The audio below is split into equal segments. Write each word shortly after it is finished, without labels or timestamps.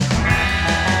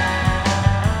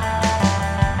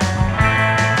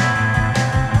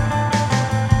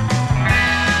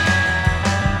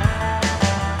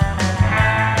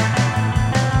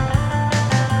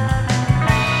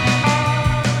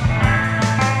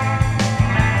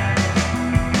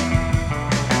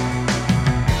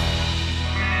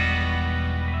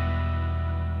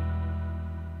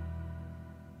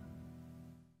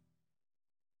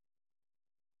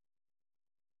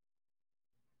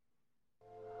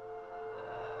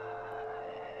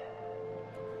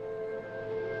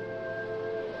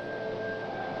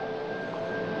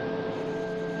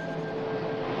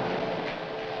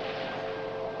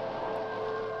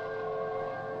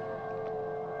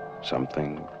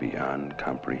Something beyond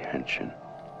comprehension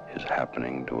is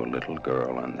happening to a little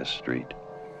girl on this street,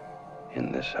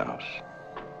 in this house.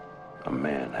 A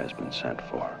man has been sent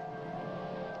for,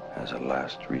 as a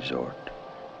last resort,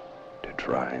 to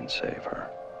try and save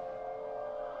her.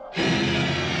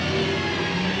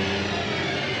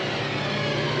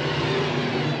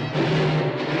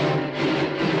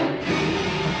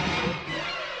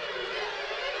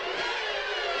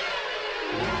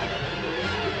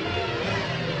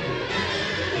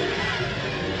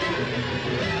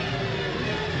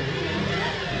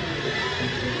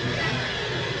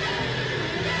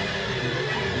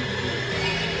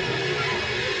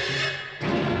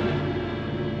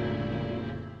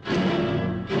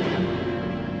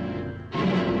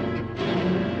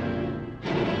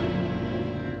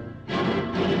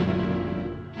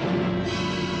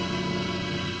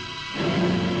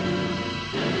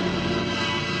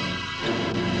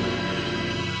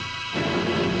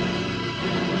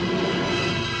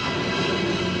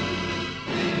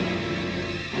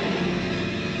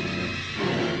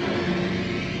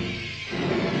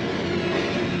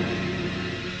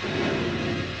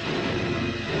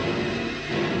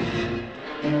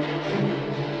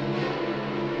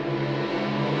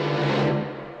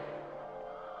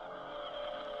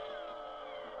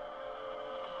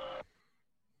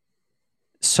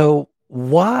 So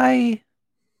why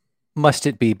must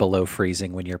it be below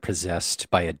freezing when you're possessed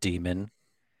by a demon?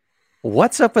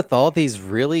 What's up with all these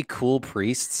really cool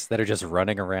priests that are just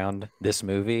running around this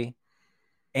movie?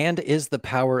 And is the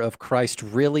power of Christ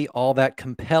really all that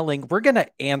compelling? We're going to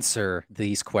answer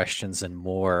these questions and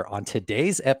more on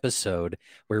today's episode,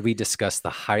 where we discuss the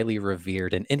highly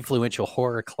revered and influential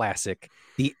horror classic,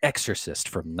 The Exorcist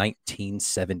from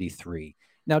 1973.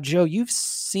 Now, Joe, you've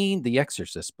seen The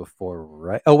Exorcist before,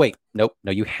 right? Oh, wait. Nope.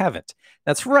 No, you haven't.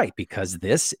 That's right, because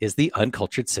this is the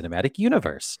Uncultured Cinematic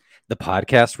Universe, the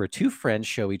podcast where two friends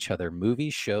show each other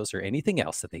movies, shows, or anything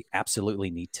else that they absolutely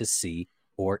need to see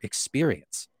or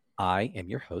experience. I am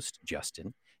your host,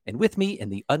 Justin, and with me in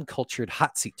the uncultured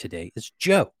hot seat today is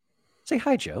Joe. Say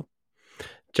hi, Joe.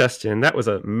 Justin, that was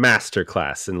a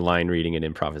masterclass in line reading and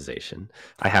improvisation,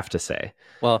 I have to say.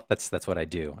 Well, that's what I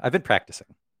do. I've been practicing.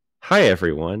 Hi,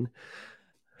 everyone.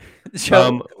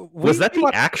 Joe, was that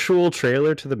the actual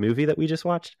trailer to the movie that we just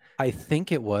watched? I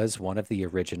think it was one of the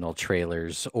original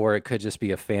trailers, or it could just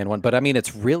be a fan one. But I mean,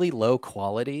 it's really low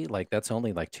quality. Like, that's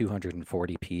only like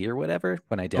 240p or whatever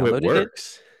when I downloaded it.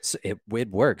 Works. So it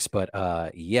works. But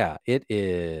yeah, it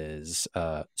is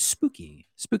spooky.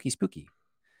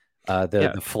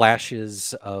 The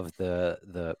flashes of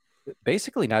the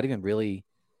basically not even really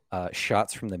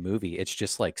shots from the movie. It's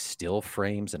just like still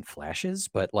frames and flashes,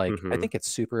 but like I think it's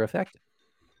super effective.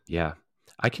 Yeah.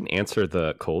 I can answer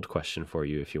the cold question for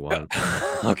you if you want.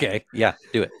 Okay. Yeah,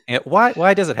 do it. And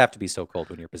why does it have to be so cold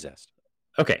when you're possessed?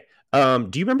 Okay. Do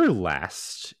you remember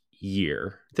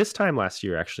this time last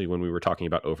year, actually, when we were talking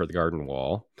about Over the Garden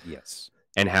Wall? Yes.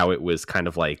 And how it was kind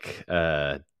of like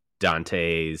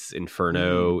Dante's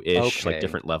Inferno-ish, like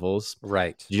different levels.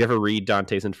 Right. Did you ever read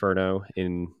Dante's Inferno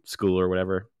in school or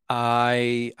whatever?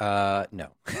 No.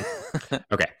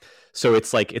 Okay. So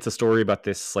it's a story about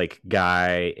this like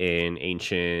guy in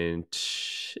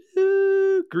ancient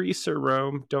Greece or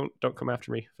Rome. Don't come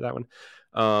after me for that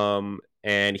one.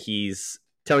 And he's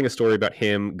telling a story about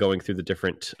him going through the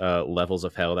different levels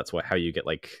of hell. That's how you get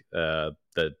like the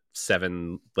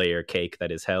 7-layer cake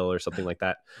that is hell or something like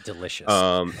that. Delicious.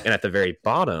 And at the very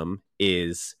bottom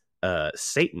is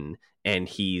Satan, and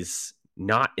he's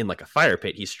not in like a fire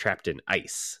pit, he's trapped in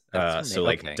ice. So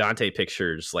like Dante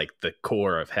pictures like the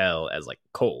core of hell as like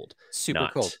cold, super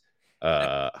cold,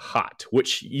 hot,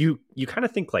 which you kind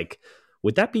of think like,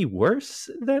 would that be worse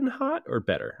than hot or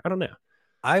better? I don't know.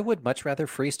 I would much rather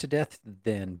freeze to death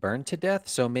than burn to death.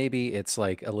 So maybe it's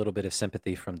like a little bit of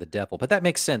sympathy from the devil, but that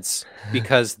makes sense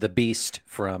because the beast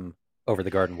from Over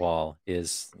the Garden Wall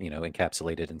is,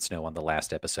 encapsulated in snow on the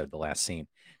last episode, the last scene.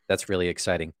 That's really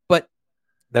exciting. But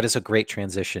that is a great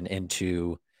transition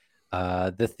into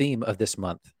the theme of this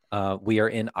month. We are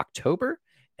in October,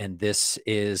 and this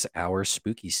is our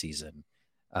spooky season.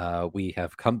 We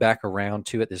have come back around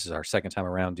to it. This is our second time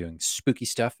around doing spooky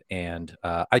stuff, and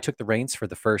I took the reins for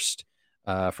the first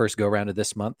go-round of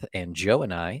this month, and Joe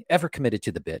and I, ever committed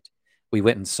to the bit, we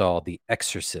went and saw The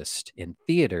Exorcist in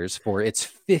theaters for its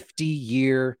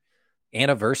 50-year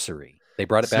anniversary. They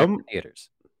brought it back to theaters.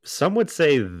 Some would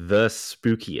say the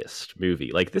spookiest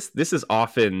movie. Like this is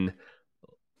often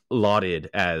lauded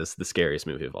as the scariest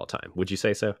movie of all time. Would you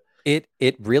say so? It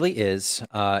really is.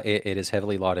 It is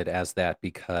heavily lauded as that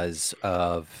because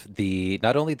of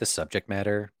not only the subject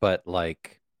matter, but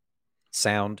like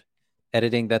sound,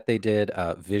 editing that they did,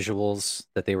 visuals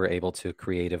that they were able to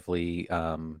creatively,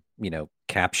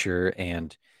 capture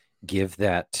and give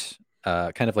that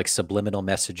kind of like subliminal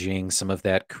messaging, some of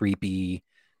that creepy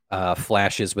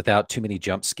flashes without too many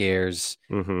jump scares,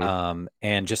 Hmm.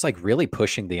 and just like really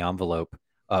pushing the envelope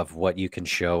of what you can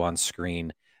show on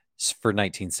screen for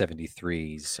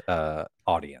 1973's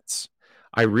audience.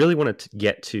 I really wanted to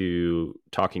get to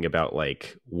talking about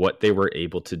like what they were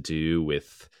able to do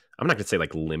with, I'm not going to say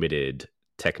like limited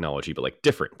technology, but like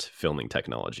different filming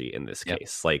technology in this Yep.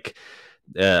 case. Like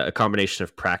a combination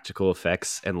of practical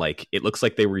effects and like it looks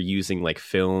like they were using like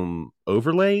film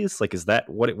overlays. Like, is that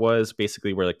what it was?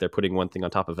 Basically, where like they're putting one thing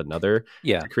on top of another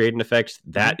Yeah. to create an effect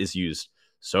Mhm. that is used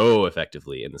so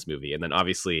effectively in this movie. And then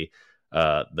obviously,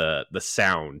 the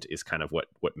sound is kind of what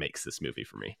makes this movie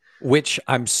for me. Which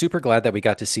I'm super glad that we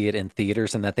got to see it in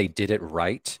theaters and that they did it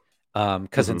right.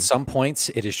 Because in Hmm. some points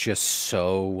it is just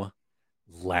so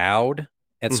loud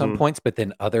at some Hmm. points, but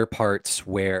then other parts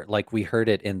where, like, we heard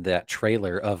it in that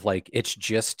trailer of like it's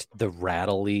just the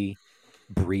rattly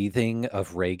breathing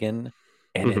of Reagan,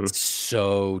 and Hmm. it's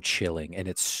so chilling and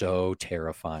it's so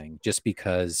terrifying just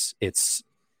because it's,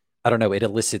 I don't know, it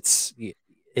elicits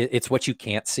it's what you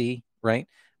can't see, right?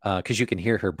 Because you can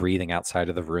hear her breathing outside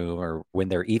of the room, or when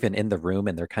they're even in the room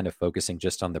and they're kind of focusing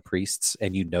just on the priests,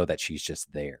 and you know that she's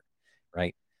just there,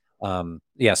 right?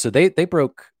 Yeah, so they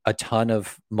broke a ton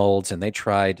of molds and they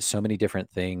tried so many different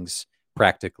things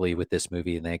practically with this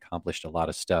movie, and they accomplished a lot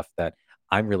of stuff that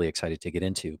I'm really excited to get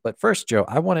into. But first, Joe,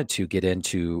 I wanted to get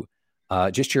into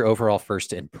just your overall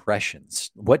first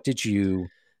impressions.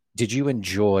 Did you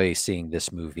enjoy seeing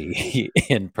this movie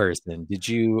in person? Did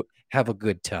you have a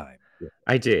good time? Yeah.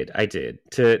 I did. I did.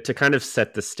 To kind of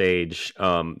set the stage,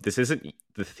 this isn't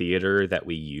the theater that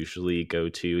we usually go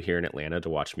to here in Atlanta to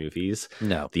watch movies.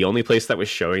 No. The only place that was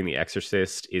showing The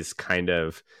Exorcist is kind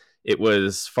of, it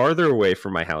was farther away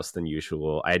from my house than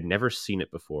usual. I had never seen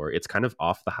it before. It's kind of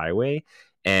off the highway,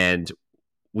 and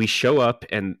we show up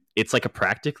and it's like a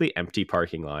practically empty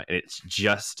parking lot, and it's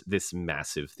just this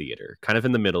massive theater kind of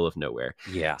in the middle of nowhere.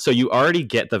 Yeah. So you already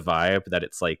get the vibe that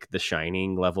it's like the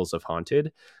Shining levels of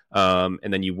haunted. And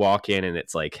then you walk in and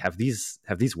it's like, have these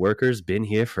workers been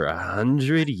here for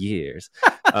 100 years?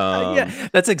 um Yeah,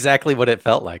 that's exactly what it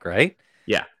felt like, right?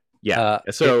 yeah, yeah,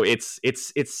 It so it's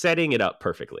setting it up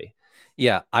perfectly.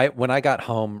 Yeah, I when I got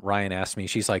home, Ryan asked me,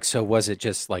 she's like, "So was it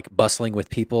just like bustling with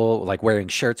people, like wearing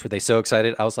shirts? Were they so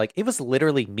excited?" I was like, "It was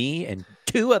literally me and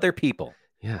two other people."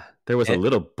 Yeah, there was a And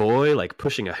little boy like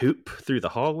pushing a hoop through the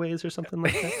hallways or something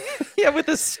like that. yeah, with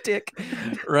a stick.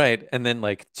 Right. And then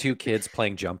like two kids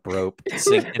playing jump rope,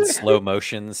 sing in slow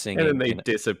motion, And then singing, they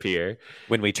disappear.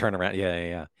 when we turn around. Yeah, yeah,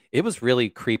 yeah. It was really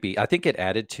creepy. I think it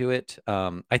added to it.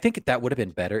 I think that would have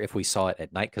been better if we saw it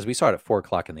at night because we saw it at 4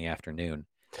 o'clock in the afternoon.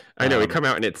 I know, we Um, come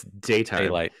out and it's daytime.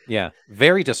 Daylight. Yeah.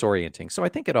 Very disorienting. So I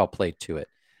think it all played to it.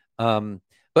 Um,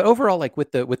 but overall, like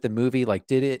with the movie, like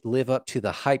did it live up to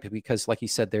the hype? Because like you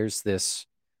said, there's this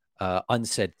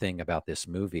unsaid thing about this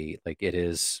movie. Like it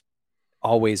is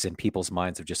always in people's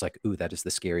minds of just like, ooh, that is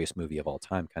the scariest movie of all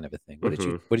time, kind of a thing.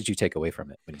 Hmm. What did you take away from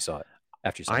it when you saw it?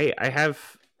 After you saw it? I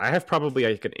have probably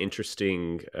like an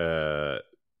interesting uh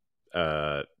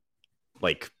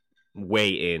like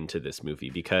way into this movie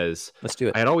because Let's do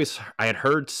it. I had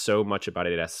heard so much about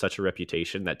it. It has such a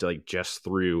reputation that like just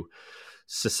through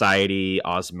society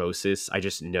osmosis, I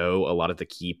just know a lot of the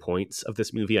key points of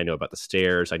this movie. I know about the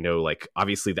stairs. I know like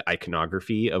obviously the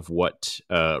iconography of what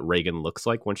Reagan looks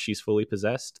like once she's fully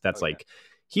possessed. Oh That's yeah. like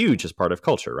huge as part of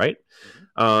culture, right?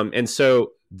 Mhm. And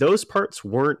so those parts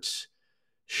weren't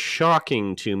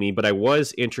shocking to me, but I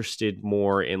was interested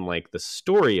more in like the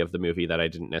story of the movie that I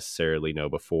didn't necessarily know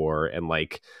before, and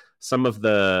like some of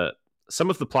the some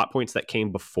of the plot points that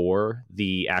came before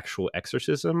the actual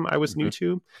exorcism I was new Mhm.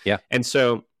 to. Yeah. And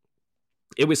so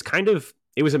it was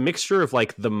a mixture of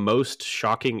like the most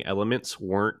shocking elements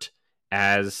weren't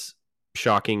as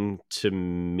shocking to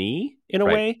me in a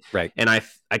Right. way, Right. and I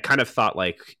kind of thought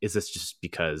like, is this just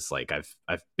because like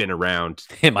I've been around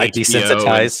It might HBO and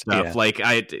desensitize. stuff, Yeah.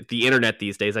 like the internet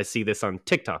these days, I see this on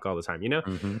TikTok all the time,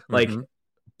 Hmm. like, Hmm.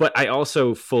 but I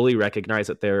also fully recognize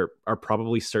that there are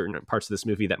probably certain parts of this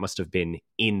movie that must have been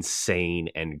insane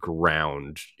and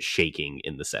ground shaking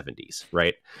in the 70s,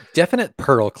 right? Definite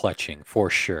pearl clutching for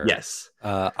sure. Yes.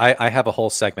 I have a whole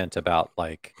segment about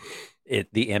like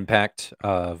the impact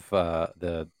of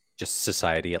the just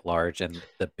society at large and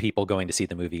the people going to see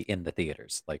the movie in the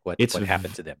theaters, like It's what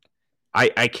happened to them.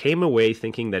 I came away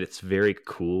thinking that it's very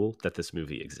cool that this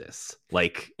movie exists.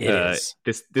 Like It is.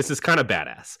 this is kind of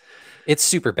badass. It's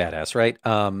super badass, right?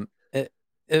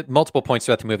 at multiple points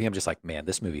throughout the movie, I'm just like, man,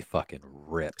 this movie fucking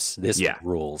rips. This Yeah.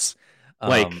 rules.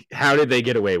 Like, how did they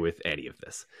get away with any of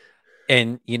this?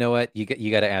 And you know what? You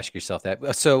got to ask yourself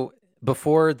that. So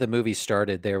before the movie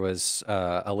started, there was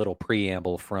a little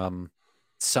preamble from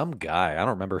some guy. I don't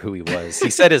remember who he was. He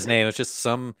said his name. It was just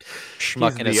some He's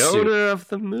schmuck in a the suit. owner of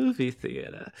the movie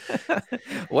theater.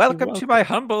 Welcome to my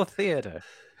humble theater.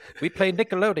 We play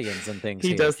Nickelodeons and things. He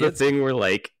here, does kids. the thing where,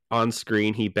 like, on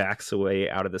screen he backs away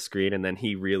out of the screen, and then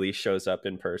he really shows up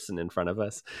in person in front of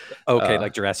us. Okay,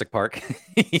 like Jurassic Park.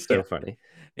 So funny.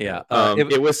 Yeah.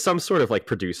 It was some sort of like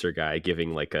producer guy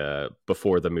giving like a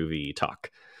before the movie talk.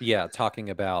 Yeah,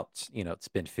 talking about, it's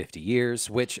been 50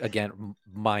 years, which again,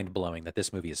 mind blowing that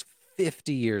this movie is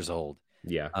 50 years old.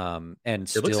 Yeah. And It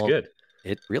still, looks good.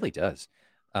 It really does.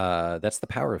 That's the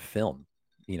power of film.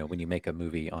 When you make a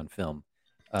movie on film,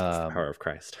 It's the power of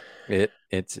Christ. it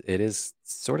is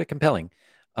sort of compelling.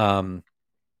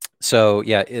 So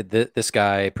yeah, this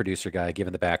guy, producer guy,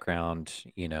 given the background,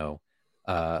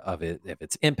 of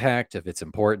its impact, of its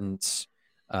importance,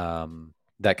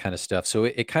 that kind of stuff. So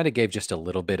it kind of gave just a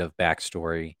little bit of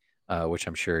backstory, which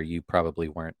I'm sure you probably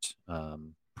weren't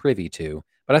privy to.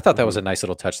 But I thought that was a nice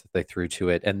little touch that they threw to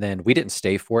it. And then we didn't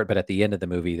stay for it, but at the end of the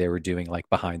movie, they were doing like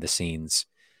behind the scenes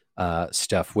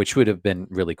stuff, which would have been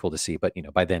really cool to see. But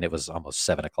by then it was almost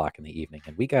 7 o'clock in the evening,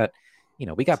 and we got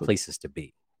places to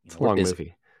be. It's a long busy.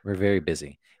 movie. We're very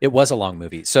busy. It was a long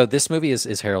movie. So this movie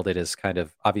is heralded as kind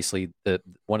of obviously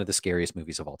one of the scariest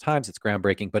movies of all times. It's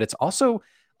groundbreaking, but it's also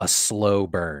a slow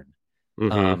burn.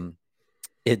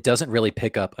 It doesn't really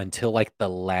pick up until like the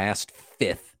last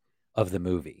fifth of the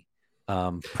movie.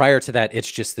 Prior to that,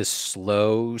 it's just this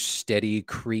slow, steady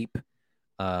creep.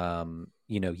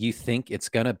 You think it's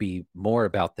going to be more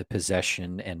about the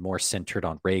possession and more centered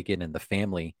on Reagan and the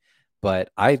family.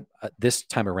 But this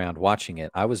time around watching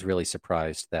it, I was really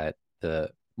surprised that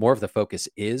the more of the focus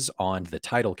is on the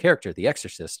title character, the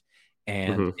Exorcist,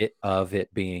 and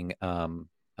it being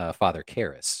Father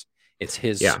Karras. It's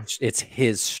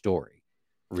his story,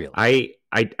 really.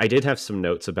 I did have some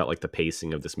notes about like the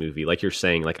pacing of this movie. Like you're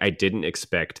saying, like I didn't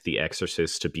expect the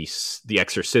exorcism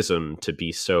to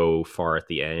be so far at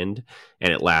the end,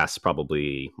 and it lasts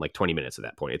probably like 20 minutes at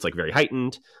that point. It's like very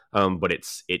heightened, but it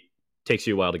takes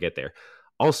you a while to get there.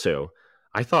 Also,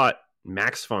 I thought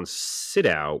Max von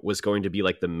Sydow was going to be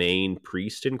like the main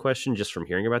priest in question just from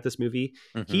hearing about this movie.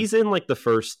 He's in like the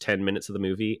first 10 minutes of the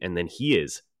movie, and then he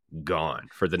is gone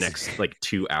for the next like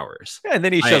 2 hours. And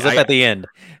then he shows up at the end.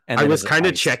 And I was kind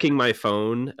of checking my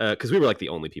phone because we were like the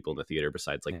only people in the theater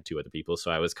besides like two other people.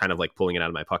 So I was kind of like pulling it out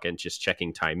of my pocket and just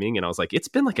checking timing. And I was like, it's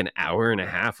been like an hour and a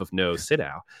half of no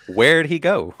Sydow. Where'd he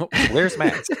go? Where's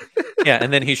Max? Yeah.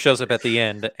 And then he shows up at the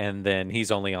end, and then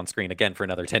he's only on screen again for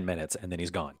another 10 minutes, and then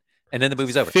he's gone. And then the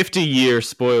movie's over. 50-year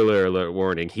spoiler alert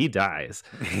warning. He dies.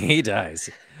 He dies.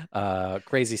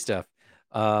 Crazy stuff.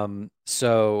 Let's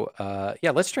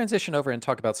transition over and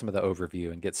talk about some of the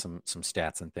overview and get some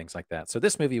stats and things like that. So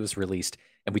this movie was released,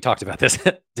 and we talked about this,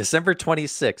 December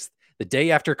 26th, the day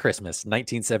after Christmas,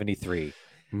 1973.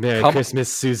 Merry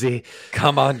Christmas, Susie.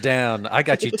 Come on down. I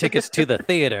got you tickets to the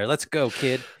theater. Let's go,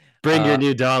 kid. Bring your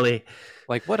new dolly.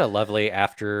 Like, what a lovely day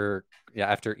after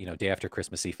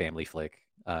Christmassy family flick.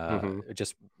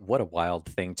 Just what a wild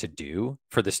thing to do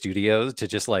for the studios to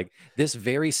just like this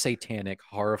very satanic,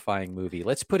 horrifying movie.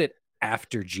 Let's put it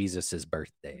after Jesus's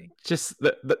birthday. Just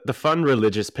the fun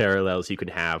religious parallels you can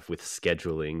have with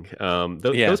scheduling.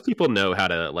 Those people know how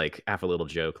to like have a little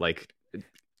joke. Like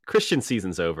Christian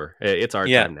season's over. It's our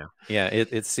time now. Yeah,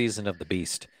 it's season of the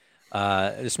beast.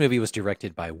 This movie was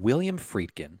directed by William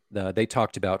Friedkin. They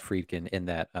talked about Friedkin in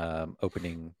that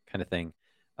opening kind of thing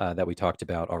that we talked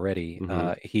about already.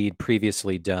 He'd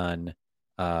previously done,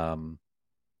 what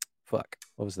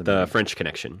was the movie? French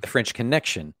Connection. The French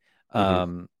Connection.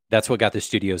 That's what got the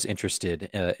studios interested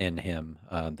in him.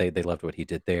 They loved what he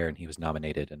did there, and he was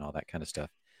nominated and all that kind of stuff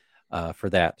for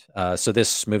that. So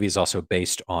this movie is also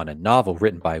based on a novel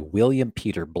written by William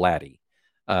Peter Blatty.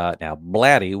 Now,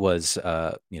 Blatty was,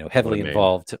 heavily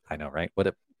involved. I know, right? What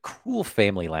a cool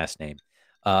family last name.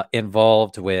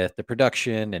 Involved with the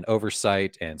production and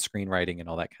oversight and screenwriting and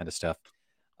all that kind of stuff.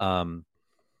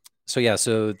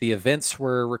 So the events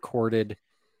were recorded.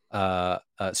 The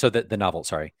novel,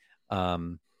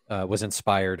 was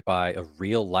inspired by a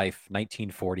real life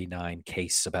 1949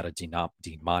 case about a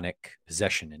demonic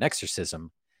possession and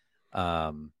exorcism.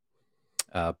 It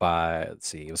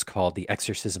was called The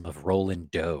Exorcism of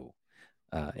Roland Doe,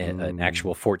 an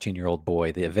actual 14-year-old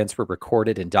boy. The events were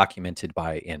recorded and documented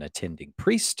by an attending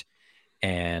priest,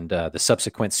 and the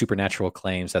subsequent supernatural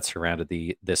claims that surrounded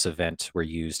this event were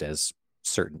used as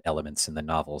certain elements in the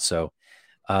novel. So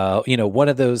One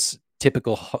of those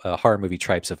typical horror movie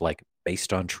tropes of like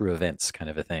based on true events kind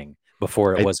of a thing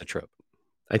before it I was a trope.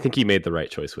 I think he made the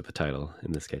right choice with the title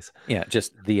in this case. Yeah,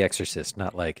 just The Exorcist,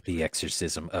 not like the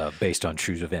exorcism based on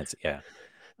true events. Yeah.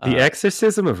 The Uh,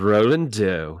 Exorcism of Roland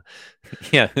Doe,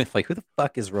 yeah, like who the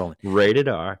fuck is rolling? rated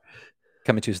R.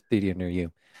 Coming to a theater near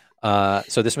you.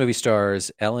 So this movie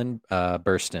stars Ellen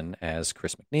Burstyn as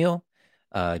Chris McNeil,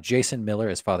 Jason Miller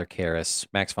as Father Karras,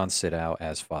 Max von Sydow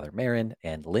as Father Marin,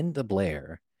 and Linda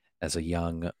Blair as a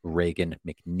young Reagan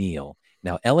McNeil.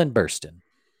 Now, Ellen Burstyn,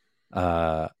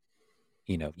 uh,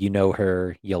 you know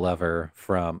her, you love her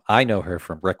from. I know her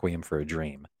from Requiem for a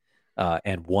Dream,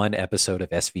 and one episode of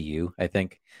SVU, I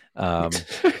think. Um,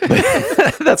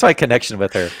 that's my connection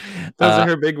with her. Those Uh, are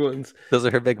her big ones. those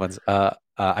are her big ones.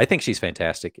 I think she's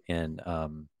fantastic in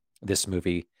this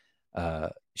movie.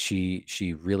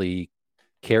 She really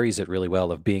carries it really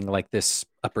well of being like this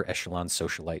upper echelon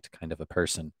socialite kind of a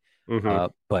person. Hmm.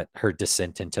 But her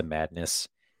descent into madness,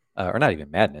 or not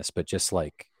even madness, but just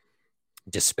like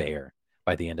despair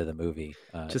by the end of the movie.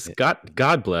 Just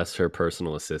God bless her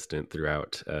personal assistant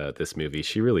throughout this movie.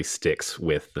 She really sticks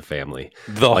with the family.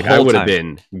 The Like I whole would have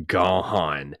time. been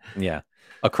gone. Yeah,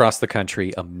 across the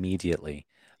country immediately.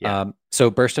 Yeah.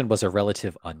 So Burston was a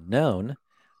relative unknown,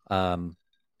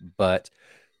 but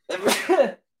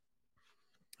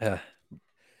uh,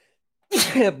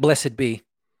 blessed be.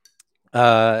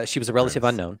 She was a relative Gross.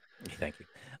 unknown. Thank you.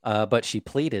 But she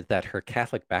pleaded that her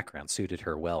Catholic background suited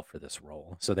her well for this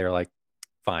role. So they're like,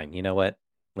 "Fine, you know what?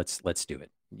 Let's do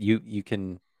it. You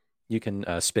can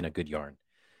spin a good yarn."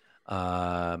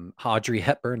 Audrey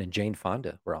Hepburn and Jane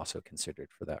Fonda were also considered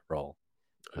for that role.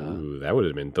 Ooh, that would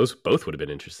have been, those both would have been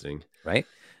interesting. Right?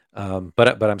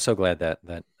 But I'm so glad that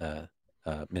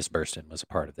Miss Burston was a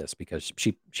part of this because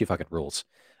she fucking rules.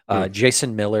 Hmm.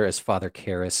 Jason Miller as Father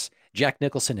Karras, Jack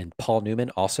Nicholson and Paul Newman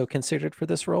also considered for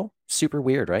this role. Super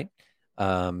weird, right?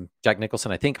 Jack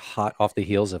Nicholson, I think, hot off the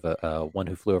heels of a One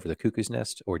Who Flew Over the Cuckoo's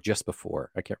Nest, or just before,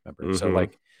 I can't remember. So Hmm.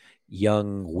 like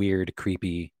young, weird,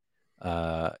 creepy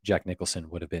Jack Nicholson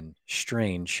would have been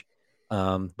strange.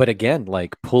 But again,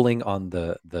 like pulling on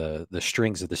the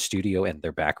strings of the studio and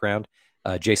their background,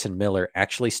 Jason Miller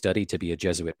actually studied to be a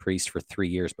Jesuit priest for 3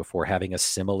 years before having a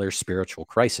similar spiritual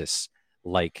crisis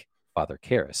like Father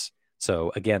Karras.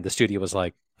 So again, the studio was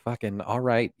like, "Fucking all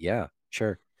right, yeah,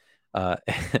 sure." Uh,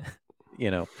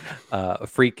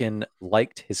 freaking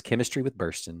liked his chemistry with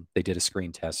Burston. They did a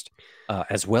screen test,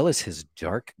 as well as his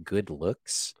dark, good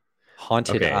looks,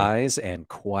 haunted Okay. eyes, and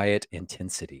quiet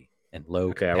intensity and low,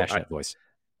 Okay. compassionate voice.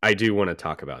 I do want to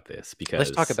talk about this Let's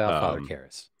talk because about Father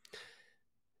Karras.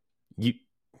 you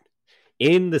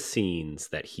in the scenes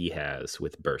that he has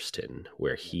with Burston,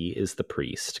 where he is the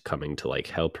priest coming to like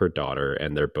help her daughter,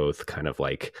 and they're both kind of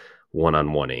like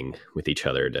one-on-oneing with each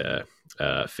other to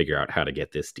figure out how to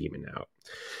get this demon out.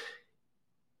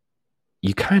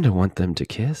 You kind of want them to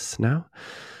kiss now?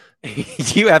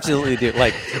 You absolutely do.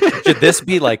 Like, should this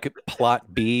be like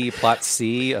plot B, plot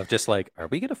C of just like, are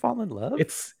we gonna fall in love?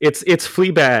 It's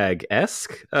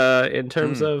Fleabag-esque in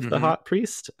terms of the Mm-hmm. hot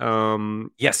priest.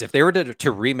 Yes, if they were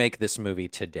to remake this movie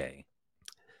today,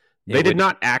 They did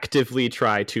not actively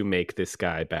try to make this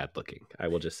guy bad looking, I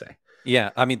will just say.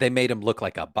 Yeah, I mean, they made him look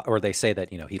like or they say that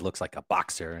he looks like a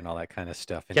boxer and all that kind of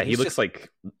stuff. And Yeah, he looks just like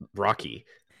Rocky.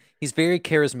 he's very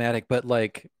charismatic, but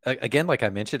like again, like I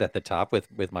mentioned at the top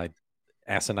with my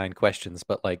asinine questions,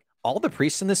 but like all the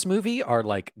priests in this movie are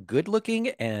like good looking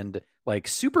and like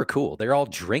super cool. They're all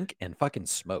drink and fucking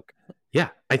smoke. Yeah,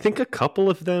 I think a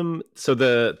couple of them. So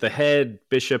the head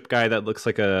bishop guy that looks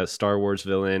like a Star Wars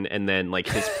villain, and then like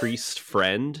his priest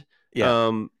friend,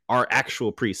 Yeah. are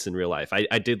actual priests in real life.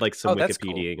 I did like some That's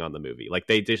cool. Wikipediaing on the movie. Like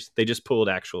they just pulled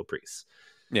actual priests.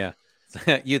 Yeah.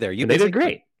 You there? You And they did busy?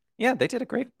 great. Yeah, they did a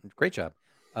great job.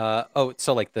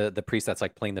 So like the priest that's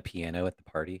like playing the piano at the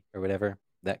party or whatever.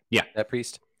 Yeah. That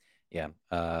priest. Yeah.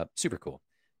 Super cool.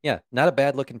 Yeah, not a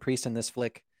bad looking priest in this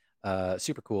flick.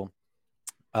 Super cool.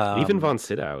 Even von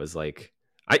Sydow is like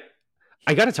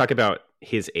I got to talk about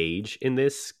his age in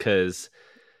this because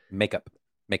makeup.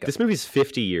 This movie's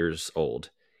 50 years old.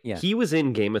 Yeah. He was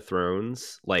in Game of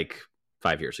Thrones like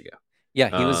 5 years ago.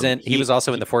 Yeah, he was in. He was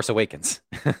also in The Force Awakens.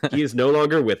 He is no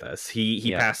longer with us. He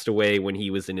Yeah. passed away when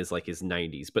he was in his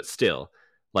 90s, but still,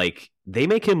 like they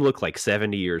make him look like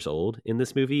 70 years old in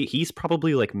this movie. He's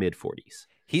probably like mid 40s.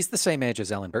 He's the same age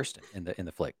as Ellen Burstyn in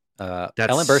the flick. That's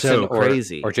Ellen Burstyn so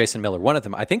crazy. or Jason Miller, one of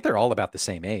them. I think they're all about the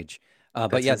same age.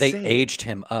 But yeah, insane. they aged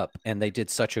him up, and they did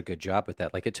such a good job with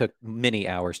that. Like it took many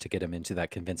hours to get him into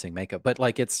that convincing makeup, but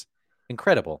like it's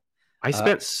incredible. I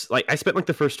spent like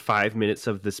the first 5 minutes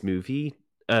of this movie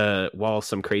while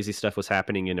some crazy stuff was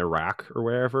happening in Iraq or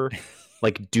wherever,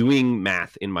 like doing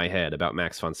math in my head about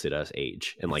Max von Sydow's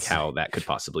age and like how that could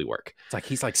possibly work. It's like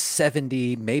he's like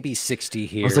 70, maybe 60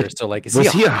 I was here. like, So like, is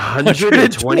was he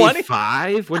 120?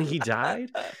 125 when he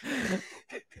died?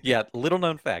 Yeah, little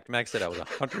known fact. Max Sydow was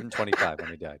 125 when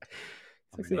he died.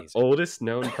 It's like the oldest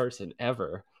known person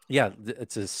ever. Yeah,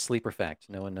 it's a sleeper fact.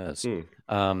 No one knows. Hmm.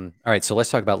 All right, so let's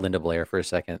talk about Linda Blair for a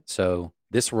second. So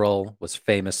this role was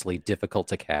famously difficult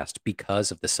to cast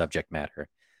because of the subject matter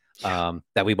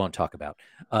that we won't talk about.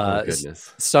 Oh,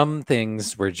 goodness. Some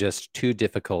things were just too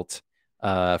difficult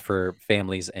for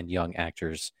families and young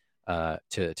actors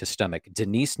to stomach.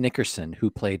 Denise Nickerson,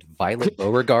 who played Violet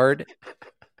Beauregard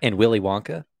in Willy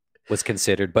Wonka, was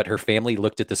considered, but her family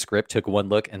looked at the script, took one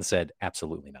look, and said,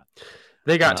 absolutely not.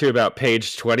 They got to about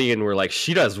page 20 and were like,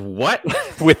 she does what?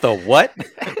 With a what?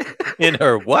 In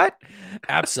her what?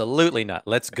 Absolutely not.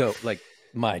 Let's go. Like,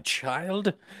 my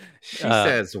child? She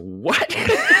says what?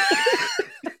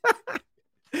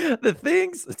 The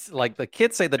things, it's like the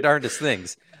kids say the darndest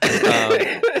things.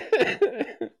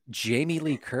 Jamie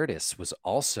Lee Curtis was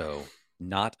also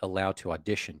not allowed to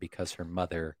audition because her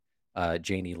mother,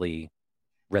 Janie Lee,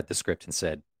 read the script and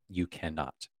said, you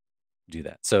cannot do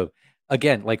that. So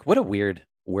again, like, what a weird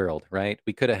world, right?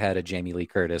 We could have had a Jamie Lee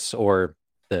Curtis or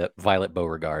the Violet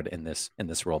Beauregard in this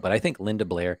role, but I think Linda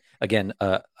Blair, again,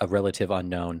 a relative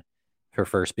unknown, her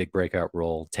first big breakout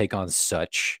role, take on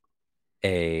such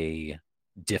a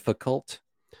difficult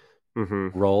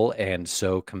role and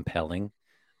so compelling.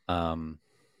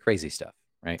 Crazy stuff,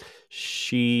 right?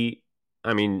 She,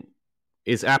 I mean,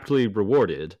 is aptly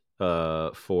rewarded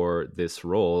for this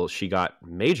role. She got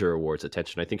major awards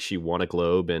attention. I think she won a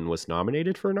Globe and was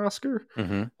nominated for an Oscar.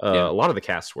 A lot of the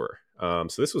cast were. So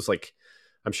this was like,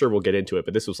 I'm sure we'll get into it,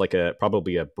 but this was like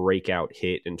probably a breakout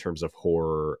hit in terms of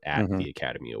horror at the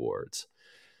Academy Awards.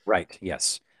 Right.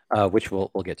 Yes. Which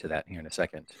we'll get to that here in a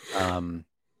second.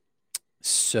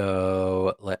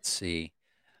 So let's see.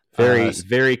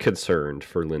 Very concerned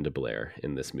for Linda Blair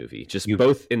in this movie, just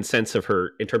both in terms of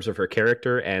her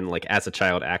character and like as a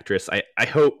child actress. I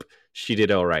hope she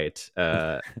did all right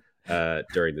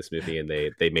during this movie and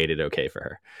they made it okay for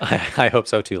her. I hope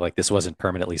so too. Like, this wasn't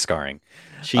permanently scarring.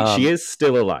 She is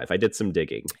still alive. I did some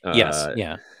digging. Yes,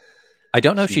 yeah. I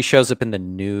don't know if she shows up in the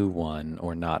new one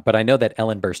or not, but I know that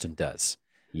Ellen Burstyn does.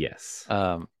 Yes.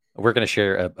 We're going to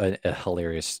share a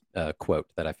hilarious quote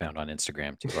that I found on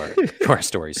Instagram to our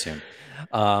story soon.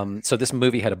 So this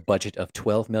movie had a budget of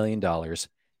 $12 million,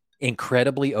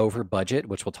 incredibly over budget,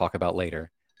 which we'll talk about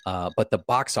later. But the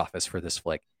box office for this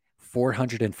flick,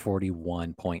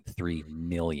 441.3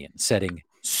 million, setting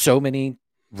so many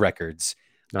records.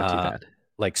 Not too bad.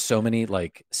 Like so many,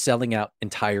 like selling out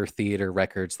entire theater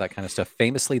records, that kind of stuff.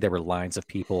 Famously, there were lines of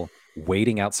people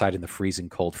waiting outside in the freezing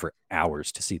cold for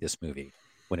hours to see this movie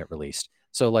when it released.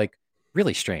 So like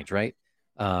really strange, right?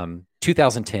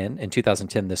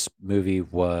 2010, this movie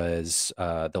was,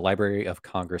 the Library of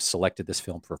Congress selected this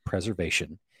film for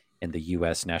preservation in the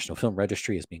U.S. National Film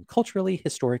Registry as being culturally,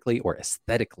 historically, or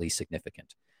aesthetically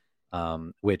significant,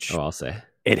 which I'll say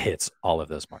it hits all of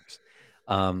those marks.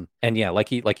 And yeah,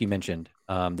 like you mentioned,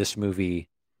 this movie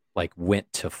like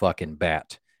went to fucking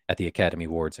bat at the Academy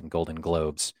Awards and Golden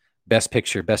Globes. Best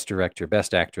Picture, Best Director,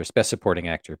 Best Actress, Best Supporting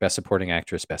Actor, Best Supporting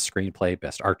Actress, Best Screenplay,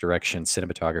 Best Art Direction,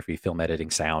 Cinematography, Film Editing,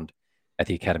 Sound at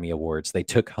the Academy Awards. They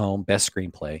took home Best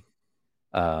Screenplay.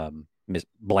 Miss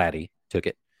Blatty took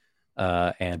it.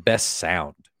 And Best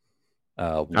Sound.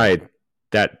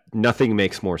 That nothing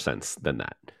makes more sense than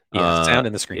that. Yeah, sound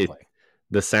in the screenplay.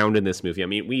 The sound in this movie. I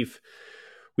mean, we've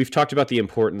talked about the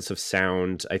importance of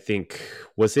sound. I think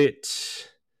was it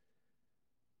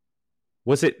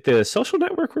The Social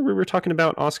Network where we were talking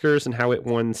about Oscars and how it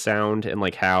won sound and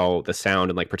like how the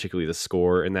sound and like particularly the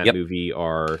score in that movie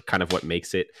are kind of what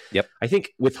makes it. Yep. I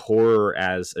think with horror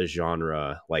as a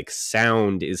genre, like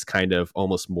sound is kind of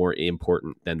almost more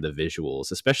important than the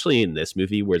visuals, especially in this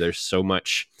movie where there's so many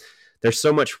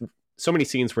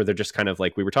scenes where they're just kind of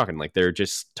like we were talking, like they're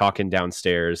just talking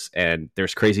downstairs and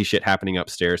there's crazy shit happening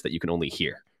upstairs that you can only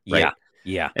hear. Right?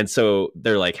 Yeah. And so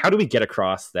they're like, how do we get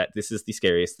across that this is the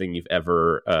scariest thing you've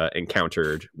ever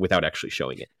encountered without actually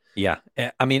showing it? Yeah.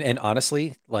 I mean, and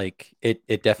honestly, like it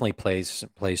definitely plays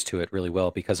to it really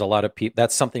well because a lot of people,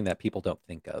 that's something that people don't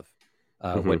think of.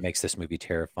 What makes this movie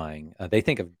terrifying. They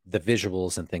think of the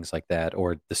visuals and things like that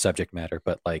or the subject matter,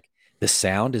 but like the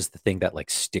sound is the thing that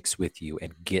like sticks with you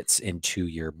and gets into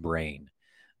your brain.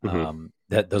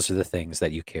 Those are the things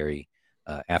that you carry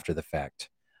after the fact.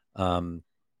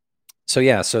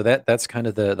 So that's kind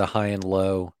of the high and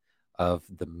low of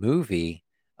the movie.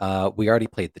 We already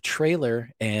played the trailer,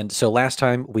 and so last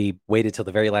time we waited till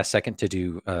the very last second to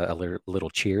do a little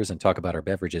cheers and talk about our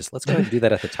beverages. Let's go ahead and do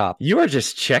that at the top. You are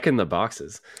just checking the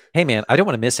boxes. Hey, man, I don't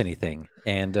want to miss anything,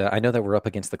 and I know that we're up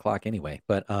against the clock anyway.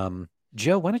 But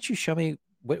Joe, why don't you show me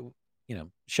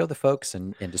show the folks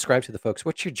and describe to the folks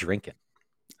what you're drinking.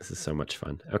 This is so much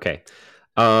fun. Okay.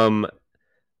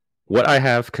 What I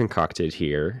have concocted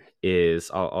here is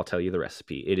I'll tell you the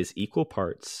recipe. It is equal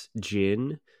parts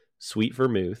gin, sweet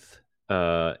vermouth,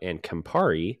 and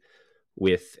Campari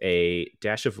with a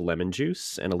dash of lemon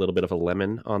juice and a little bit of a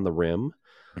lemon on the rim,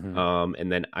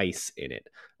 and then ice in it.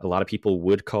 A lot of people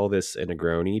would call this a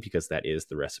Negroni because that is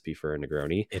the recipe for a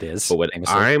Negroni. It is. But what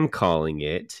I'm calling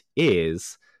it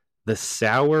is the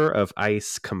sour of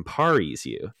ice Campari's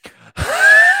you.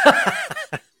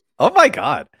 Oh my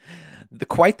God.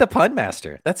 Quite the pun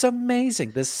master. That's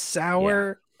amazing. The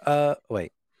sour, the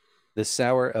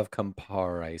sour of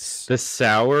Campari's. The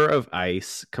sour of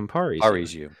ice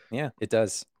Campari's you. Yeah, it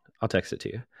does. I'll text it to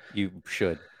you. You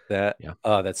should.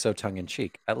 That's so tongue in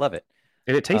cheek. I love it.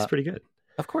 And it tastes pretty good.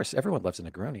 Of course, everyone loves a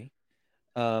Negroni.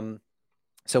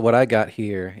 So what I got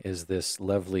here is this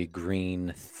lovely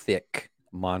green, thick,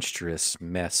 monstrous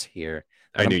mess here.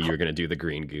 I knew you were going to do the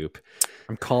green goop.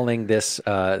 I'm calling this,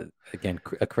 again,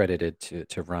 accredited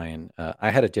to Ryan.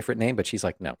 I had a different name, but she's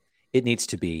like, no, it needs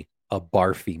to be a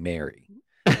Barfy Mary.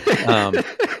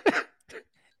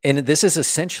 And this is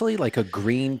essentially like a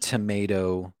green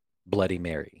tomato Bloody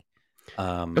Mary.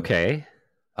 Okay.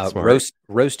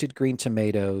 Roasted green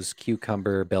tomatoes,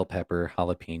 cucumber, bell pepper,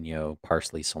 jalapeno,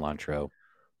 parsley, cilantro,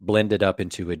 blended up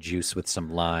into a juice with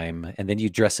some lime, and then you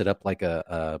dress it up like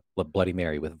a Bloody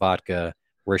Mary with vodka,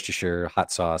 Worcestershire,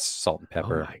 hot sauce, salt and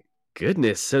pepper. Oh my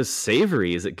goodness, so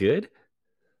savory. Is it good?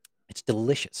 It's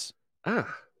delicious.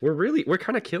 We're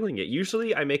kind of killing it.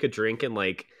 Usually I make a drink and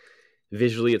like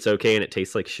visually it's okay and it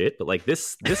tastes like shit, but like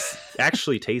this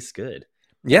actually tastes good.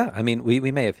 Yeah, I mean,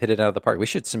 we may have hit it out of the park. We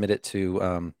should submit it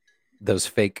to those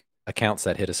fake accounts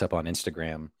that hit us up on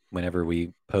Instagram whenever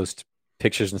we post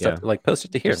pictures and stuff. Like, post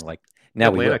it to here. Like, now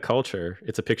Atlanta culture.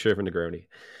 It's a picture of a Negroni.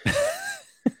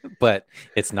 But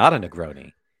it's not a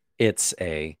Negroni. It's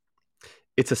a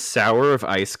sour of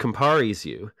ice Campari's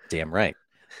you. Damn right.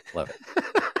 Love it.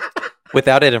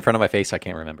 Without it in front of my face, I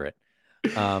can't remember it.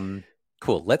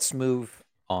 Cool. Let's move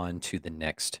on to the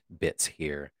next bits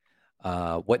here.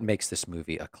 What makes this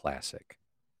movie a classic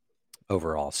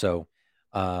overall? So,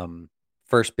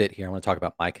 first bit here, I want to talk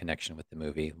about my connection with the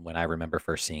movie when I remember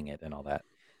first seeing it and all that.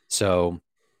 So,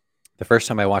 the first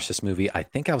time I watched this movie, I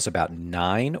think I was about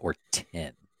 9 or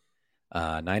 10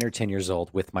 years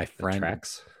old with my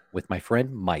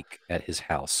friend Mike at his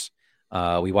house.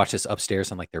 We watched this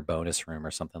upstairs in like their bonus room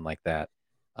or something like that.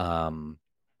 I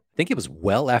think it was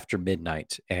well after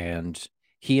midnight, and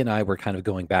he and I were kind of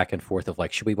going back and forth of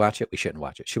like, should we watch it? We shouldn't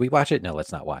watch it. Should we watch it? No,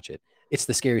 let's not watch it. It's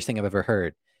the scariest thing I've ever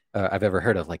heard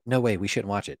of. Like, no way, we shouldn't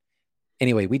watch it.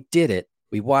 Anyway, we did it.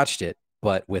 We watched it,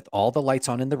 but with all the lights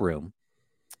on in the room,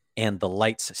 and the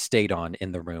lights stayed on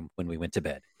in the room when we went to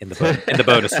bed in the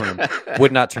bonus room.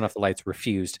 Would not turn off the lights.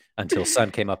 Refused until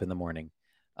sun came up in the morning.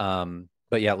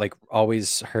 But yeah, like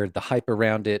always heard the hype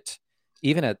around it,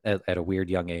 even at a weird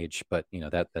young age. But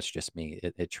that's just me.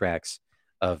 It tracks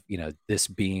of this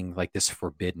being like this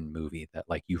forbidden movie that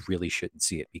like you really shouldn't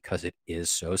see it because it is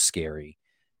so scary.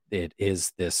 It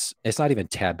is this. It's not even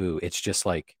taboo. It's just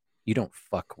like you don't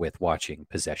fuck with watching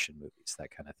possession movies,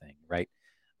 that kind of thing, right?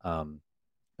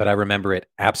 But I remember it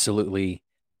absolutely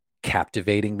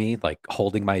captivating me, like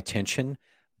holding my attention,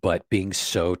 but being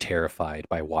so terrified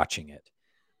by watching it.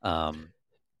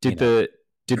 Did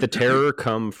the terror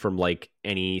come from like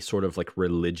any sort of like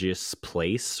religious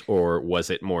place, or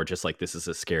was it more just like this is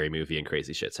a scary movie and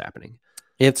crazy shit's happening?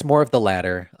 It's more of the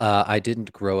latter. I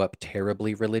didn't grow up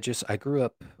terribly religious. I grew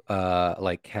up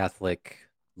like Catholic,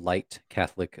 light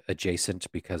Catholic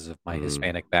adjacent because of my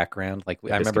Hispanic background. Like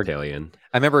I remember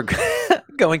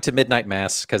going to midnight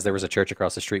mass because there was a church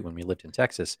across the street when we lived in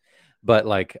Texas. But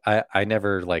like I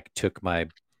never like took my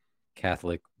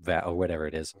Catholic vow or whatever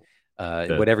it is.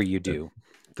 Whatever you do.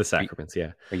 The sacraments,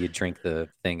 yeah. Or you drink the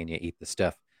thing and you eat the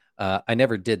stuff. I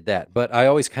never did that, but I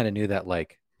always kind of knew that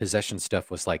like possession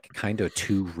stuff was like kind of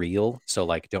too real. So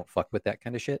like, don't fuck with that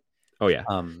kind of shit. Oh yeah.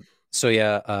 So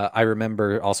yeah, I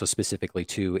remember also specifically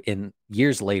too, in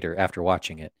years later after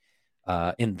watching it,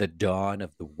 in the dawn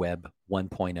of the web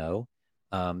 1.0,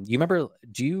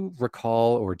 do you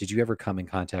recall, or did you ever come in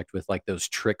contact with like those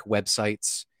trick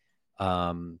websites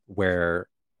where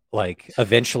like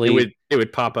eventually it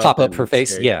would pop up her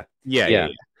face? Yeah. Yeah.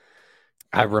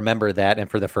 I remember that, and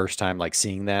for the first time, like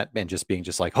seeing that and just being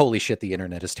just like, holy shit, the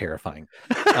internet is terrifying.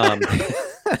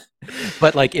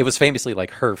 But like it was famously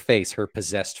like her face, her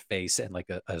possessed face, and like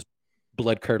a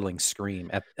blood curdling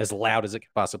scream as loud as it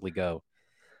could possibly go.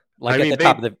 Like I at mean, the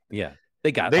top of the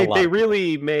they got a lot they of people.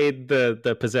 really made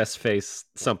the possessed face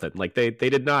something. Like they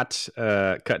did not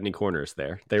cut any corners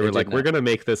there. They They were did like, we're not. gonna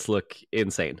make this look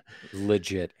insane.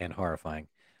 Legit and horrifying.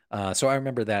 So I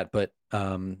remember that, but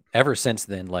ever since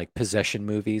then, like possession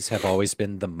movies have always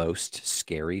been the most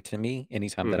scary to me.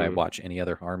 Anytime that I Hmm. watch any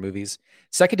other horror movies,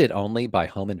 seconded only by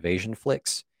home invasion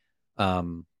flicks.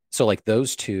 So like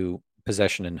those two,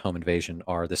 possession and home invasion,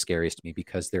 are the scariest to me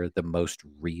because they're the most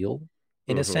real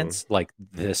in a Hmm. sense. Like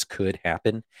this could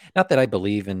happen. Not that I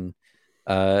believe in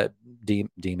uh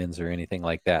demons or anything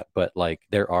like that, but like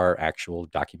there are actual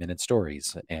documented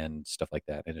stories and stuff like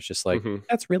that, and it's just like Hmm.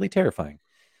 that's really terrifying.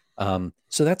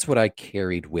 So that's what I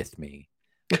carried with me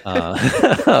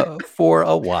for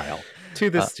a while, To uh,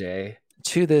 this day.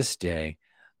 to this day.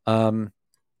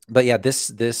 But yeah,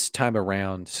 this time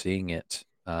around, seeing it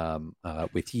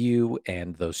with you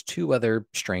and those two other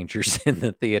strangers in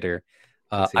the theater,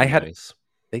 They I seem had nice.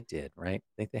 they did, right?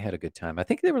 I think they had a good time. I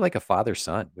think they were like a father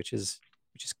son, which is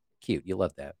cute. You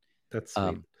love that. That's sweet.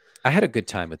 Um, I had a good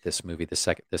time with this movie this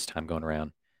time going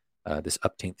around. This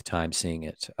upteenth time seeing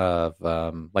it, of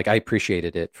like I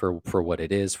appreciated it for what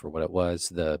it is, for what it was,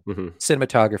 the Hmm.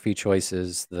 cinematography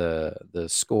choices, the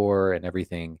score and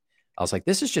everything. I was like,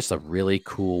 this is just a really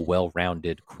cool,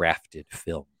 well-rounded, crafted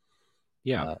film.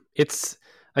 Yeah. Uh,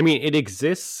 I mean, it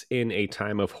exists in a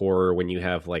time of horror when you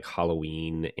have like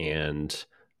Halloween and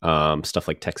stuff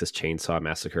like Texas Chainsaw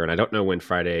Massacre. And I don't know when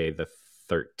Friday the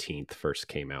 13th first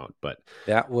came out, but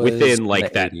that was within in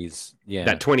like the '80s. Yeah,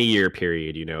 that 20-year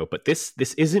period, but this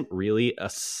isn't really a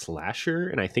slasher.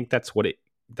 And I think that's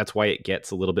why it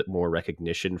gets a little bit more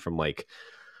recognition from like,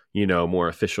 more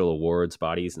official awards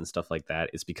bodies and stuff like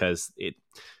that, is because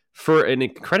for an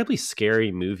incredibly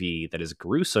scary movie that is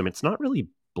gruesome, it's not really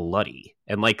bloody.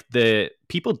 And like the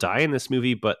people die in this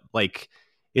movie, but like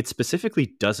it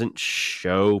specifically doesn't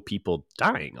show people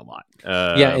dying a lot.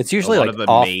 yeah. It's A usually lot like of the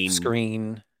off main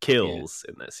screen. Yeah, kills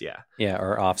in this, yeah. yeah,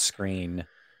 or off screen.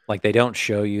 Like they don't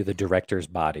show you the director's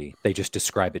body; they just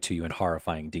describe it to you in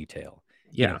horrifying detail.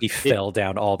 Yeah. He fell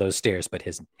down all those stairs, but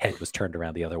his head was turned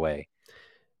around the other way.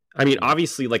 I mean, You know,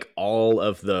 obviously, like all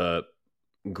of the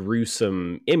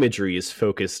gruesome imagery is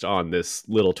focused on this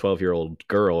little 12-year-old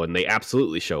girl, and they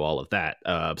absolutely show all of that.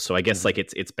 So I guess Mhm. like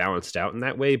it's balanced out in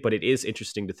that way, but it is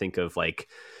interesting to think of like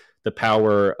the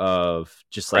power of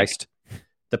just like Christ.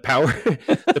 the power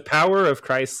the power of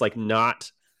Christ, like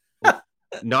not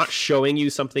showing you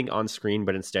something on screen,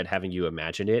 but instead having you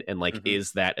imagine it. And like, Mhm.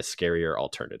 is that a scarier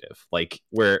alternative? Like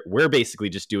where we're basically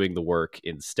just doing the work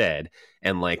instead.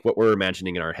 And like what we're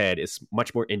imagining in our head is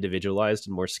much more individualized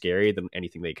and more scary than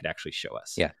anything they could actually show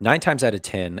us. Yeah, 9 times out of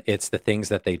 10, it's the things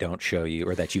that they don't show you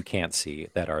or that you can't see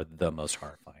that are the most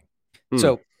horrifying. Hmm.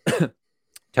 So,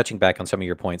 touching back on some of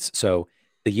your points, so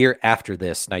the year after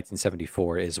this,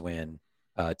 1974, is when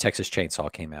Texas Chainsaw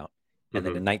came out. And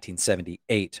then Hmm. in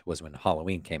 1978 was when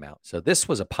Halloween came out. So this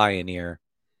was a pioneer,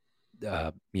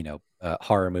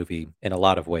 horror movie in a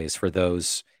lot of ways for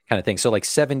those kind of things. So like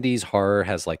 70s horror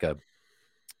has like a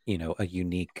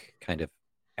unique kind of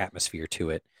atmosphere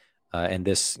to it. And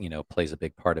this, plays a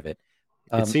big part of it.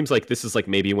 It Um, seems like this is like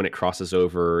maybe when it crosses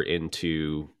over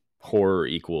into horror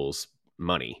equals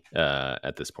money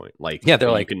at this point. yeah, Like they're you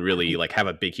like, can really like have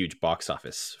a big, huge box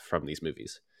office from these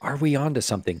movies. are we on to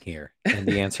something here? And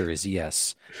the answer is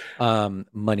yes.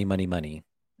 Money, money, money.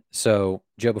 So,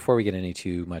 Joe, before we get any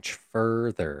too much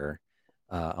further,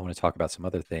 I want to talk about some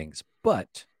other things,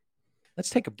 but let's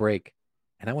take a break.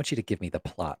 And I want you to give me the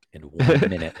plot in 1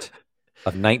 minute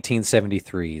of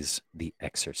 1973's The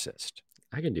Exorcist.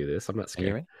 I can do this. I'm not Are you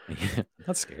scared. ready? I'm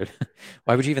not scared.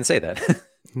 Why would you even say that?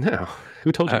 No.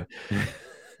 Who told you?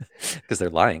 Because they're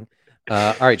lying.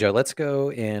 All right, Joe, let's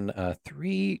go in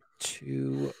 3,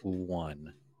 2,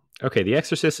 1. Okay, The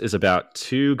Exorcist is about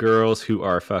two girls who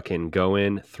are fucking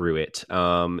going through it.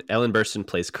 Ellen Burstyn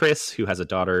plays Chris, who has a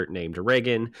daughter named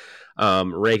Reagan.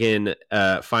 Reagan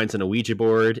finds an Ouija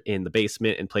board in the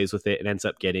basement and plays with it and ends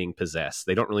up getting possessed.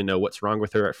 They don't really know what's wrong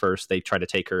with her at first. They try to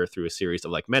take her through a series of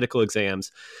like medical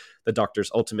exams. The doctors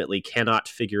ultimately cannot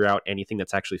figure out anything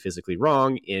that's actually physically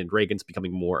wrong, and Reagan's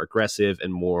becoming more aggressive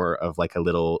and more of like a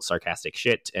little sarcastic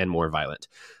shit and more violent.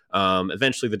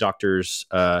 Eventually, the doctors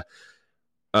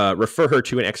refer her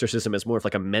to an exorcism as more of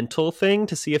like a mental thing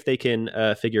to see if they can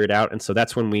figure it out. And so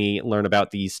that's when we learn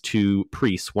about these two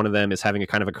priests. One of them is having a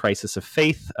kind of a crisis of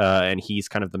faith, and he's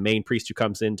kind of the main priest who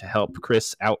comes in to help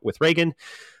Chris out with Reagan.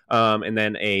 And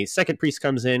then a second priest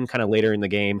comes in kind of later in the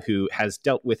game who has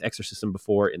dealt with exorcism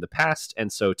before in the past.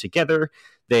 And so together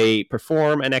they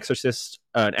perform an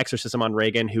exorcism on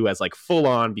Reagan, who has like full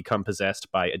on become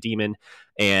possessed by a demon.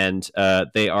 And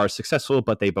they are successful,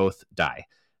 but they both die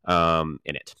in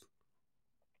it.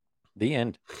 The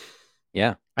end.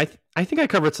 Yeah. I think I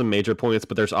covered some major points,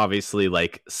 but there's obviously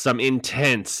like some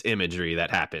intense imagery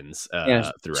that happens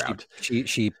throughout.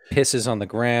 She pisses on the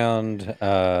ground.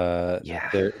 Yeah.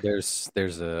 There's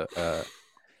a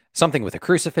something with a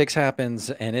crucifix happens,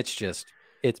 and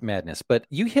it's madness. But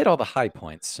you hit all the high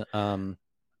points.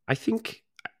 I think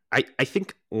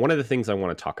one of the things I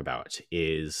want to talk about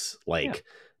is like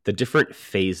the different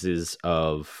phases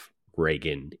of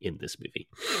Reagan in this movie.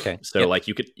 Okay. So like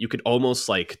you could almost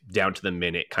like down to the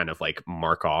minute kind of like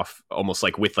mark off almost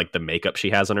like with like the makeup she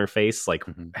has on her face, like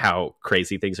how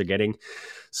crazy things are getting.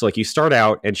 So like you start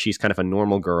out and she's kind of a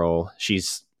normal girl.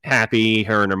 She's happy.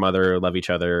 Her and her mother love each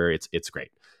other. It's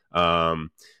great. I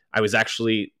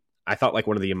thought like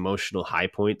one of the emotional high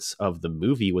points of the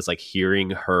movie was like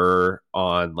hearing her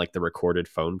on like the recorded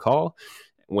phone call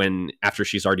after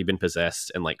she's already been possessed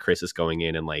and like Chris is going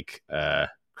in and like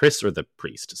Chris or the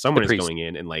priest, someone is going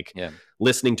in and like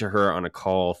listening to her on a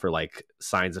call for like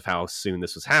signs of how soon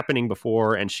this was happening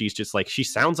before. And she's just like, she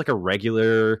sounds like a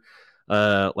regular,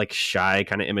 like shy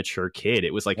kind of immature kid.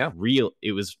 It was like real.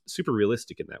 It was super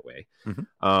realistic in that way.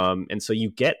 And so you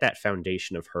get that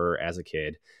foundation of her as a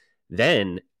kid.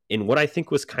 Then in what I think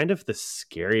was kind of the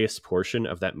scariest portion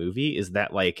of that movie is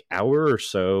that like hour or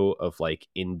so of like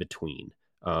in between.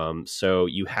 So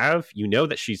you know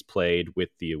that she's played with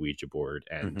the Ouija board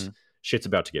and shit's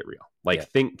about to get real.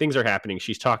 Like things are happening.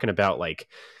 She's talking about like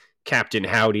Captain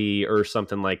Howdy or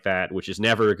something like that, which is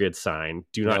never a good sign.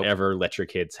 Do not ever let your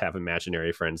kids have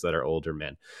imaginary friends that are older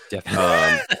men.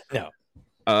 Definitely.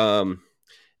 No.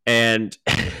 And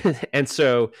and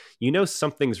so you know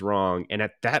something's wrong, and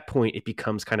at that point it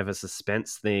becomes kind of a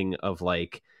suspense thing of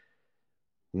like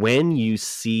when you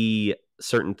see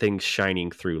certain things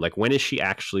shining through, like when is she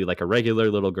actually like a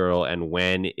regular little girl and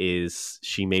when is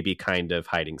she maybe kind of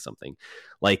hiding something.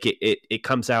 Like it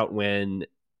comes out when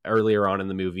earlier on in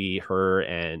the movie her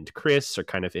and Chris are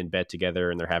kind of in bed together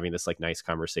and they're having this like nice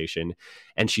conversation,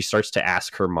 and she starts to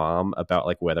ask her mom about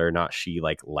like whether or not she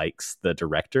like likes the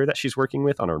director that she's working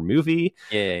with on her movie.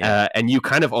 And you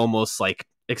kind of almost like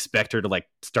expect her to like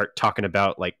start talking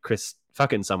about like Chris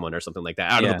fucking someone or something like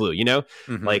that out of the blue, you know,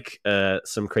 like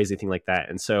some crazy thing like that.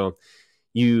 And so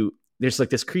there's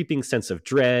like this creeping sense of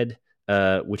dread,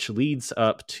 which leads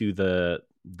up to the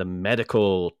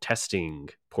medical testing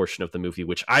portion of the movie,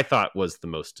 which I thought was the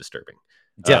most disturbing.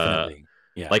 Definitely.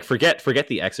 Like forget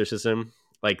the exorcism.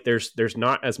 Like there's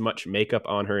not as much makeup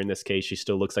on her in this case. She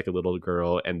still looks like a little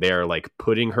girl, and they're like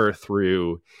putting her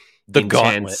through the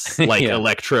intense like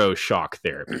electroshock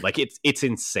therapy. Like it's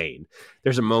insane.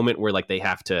 There's a moment where like they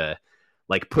have to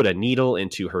like put a needle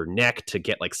into her neck to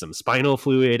get like some spinal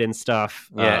fluid and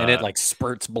stuff. And it like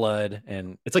spurts blood,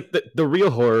 and it's like the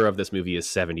real horror of this movie is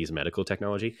 70s medical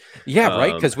technology.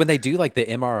 Right, because when they do like the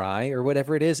MRI or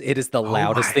whatever it is the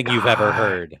loudest thing you've ever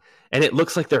heard. And it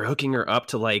looks like they're hooking her up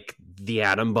to like the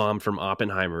atom bomb from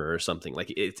Oppenheimer or something.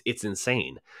 Like it's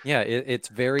insane. It's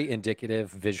very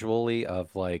indicative visually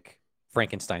of like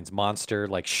Frankenstein's monster,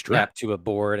 like strapped to a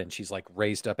board, and she's like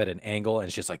raised up at an angle,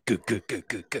 and she's like good.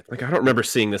 Like I don't remember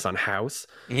seeing this on House.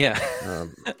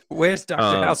 Where's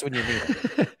Dr. House when you need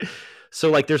him?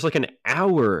 So like there's like an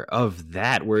hour of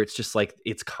that where it's just like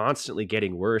it's constantly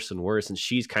getting worse and worse, and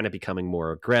she's kind of becoming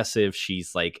more aggressive.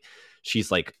 She's like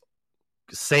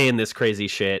saying this crazy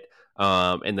shit,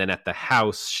 and then at the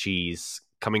house she's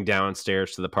coming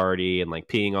downstairs to the party and like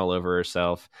peeing all over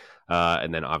herself.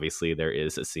 And then obviously there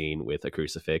is a scene with a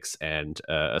crucifix and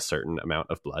a certain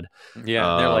amount of blood.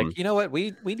 They're like, you know what?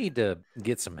 We need to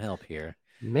get some help here.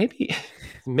 Maybe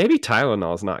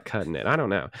Tylenol's not cutting it. I don't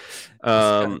know.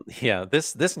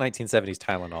 This 1970s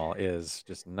Tylenol is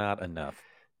just not enough.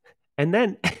 And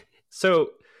then, so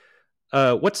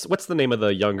what's the name of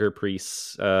the younger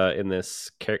priests in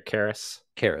this?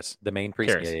 Karis, the main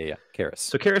priest. Karis.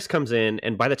 So Karis comes in,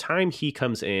 and by the time he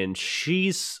comes in,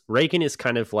 Reagan is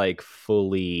kind of like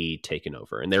fully taken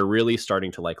over, and they're really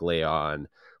starting to like lay on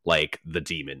like the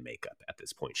demon makeup at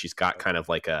this point. She's got kind of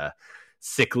like a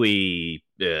sickly,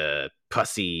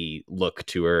 pussy look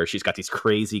to her. She's got these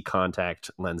crazy contact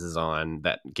lenses on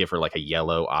that give her like a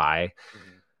yellow eye.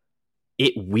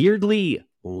 It weirdly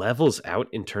levels out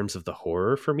in terms of the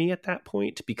horror for me at that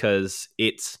point, because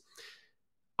it's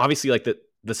obviously like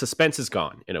the suspense is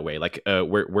gone in a way. Like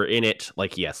we're in it.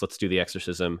 Like, yes, let's do the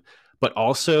exorcism, but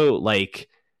also like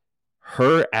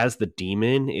her as the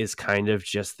demon is kind of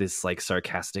just this like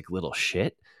sarcastic little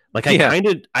shit. Like Yeah.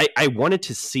 I wanted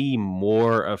to see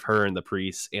more of her and the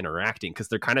priests interacting because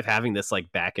they're kind of having this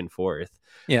like back and forth,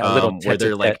 Yeah, a little where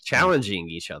they're like tete-a-tete. challenging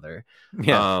each other.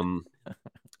 Yeah.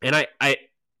 And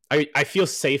I feel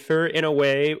safer in a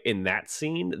way in that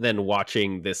scene than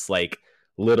watching this like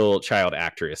little child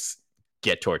actress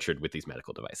get tortured with these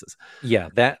medical devices. Yeah,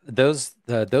 those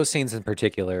scenes in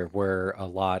particular were a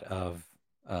lot of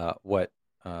what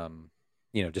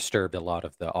disturbed a lot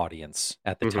of the audience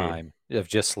at the Mhm. time, of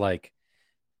just like,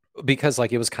 because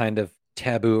like it was kind of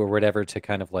taboo or whatever to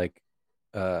kind of like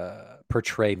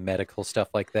portray medical stuff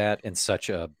like that in such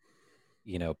a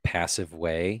passive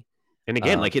way. And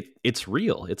again, like it's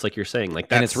real. It's like you're saying, like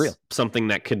And it's real. that's something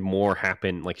that could more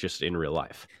happen like just in real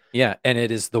life. Yeah, and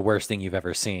it is the worst thing you've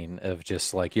ever seen, of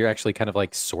just like you're actually kind of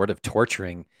like sort of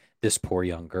torturing this poor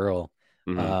young girl.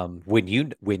 Mhm. When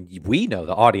we know,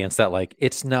 the audience, that like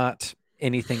it's not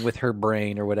anything with her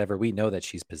brain or whatever. We know that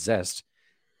she's possessed,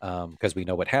 because we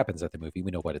know what happens at the movie.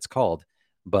 We know what it's called.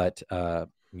 But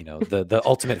the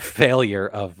ultimate failure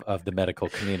of the medical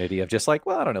community, of just like,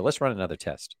 well, I don't know, let's run another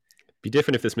test. Be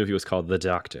different if this movie was called The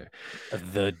Doctor.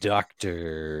 The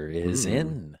doctor is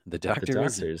in. The The doctor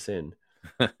is Doctor's in.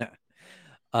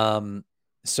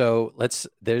 So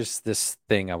there's this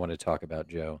thing I want to talk about,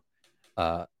 Joe.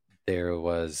 There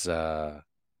was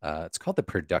it's called the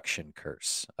production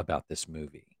curse about this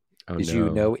movie. Oh Did no.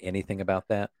 you know anything about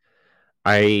that?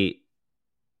 Let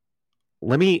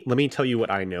me tell you what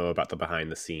I know about the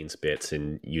behind the scenes bits,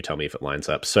 and you tell me if it lines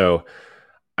up. So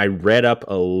I read up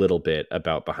a little bit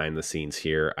about behind the scenes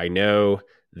here. I know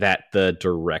that the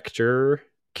director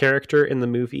character in the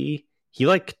movie, he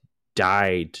like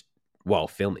died while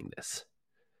filming this.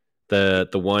 The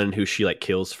one who she like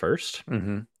kills first.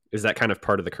 Mm-hmm. Is that kind of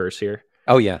part of the curse here?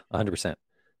 Oh yeah, 100%.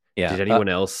 Yeah. Did anyone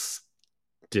else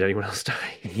die?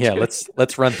 Yeah,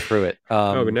 let's run through it.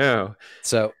 Oh no.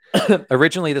 So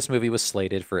originally this movie was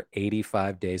slated for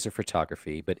 85 days of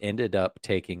photography, but ended up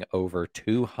taking over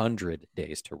 200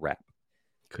 days to wrap.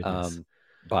 Goodness.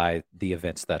 By the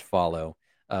events that follow.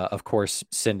 Of course,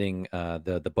 sending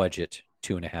the budget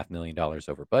 $2.5 million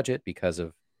over budget because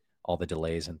of all the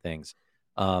delays and things.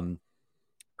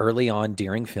 Early on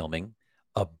during filming,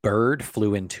 a bird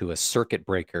flew into a circuit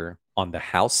breaker on the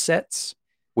house sets,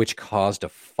 which caused a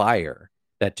fire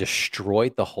that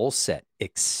destroyed the whole set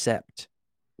except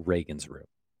Reagan's room.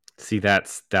 See,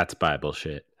 that's Bible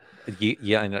shit.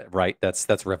 Yeah, I know, right.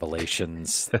 That's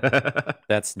Revelations.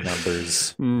 That's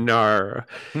Numbers. Nar.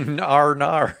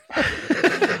 Nar.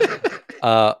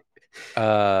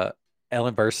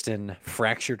 Ellen Burstyn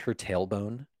fractured her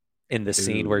tailbone in the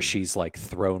scene where she's like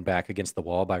thrown back against the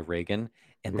wall by Reagan,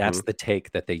 and that's the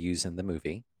take that they use in the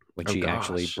movie when she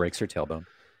actually breaks her tailbone.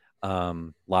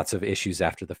 Lots of issues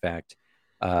after the fact.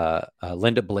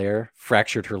 Linda Blair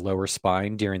fractured her lower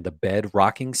spine during the bed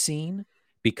rocking scene,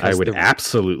 because I would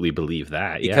absolutely believe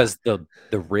that. Because the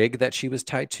rig that she was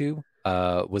tied to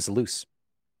was loose,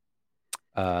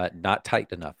 not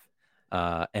tight enough,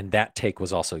 and that take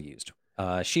was also used.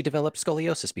 She developed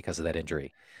scoliosis because of that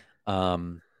injury.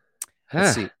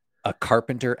 Let's see. A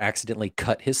carpenter accidentally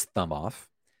cut his thumb off.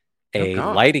 A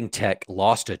lighting tech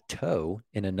lost a toe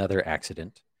in another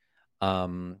accident.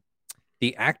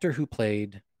 The actor who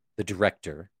played the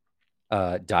director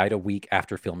died a week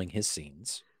after filming his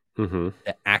scenes. Mm-hmm.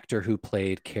 The actor who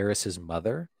played Karis's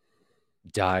mother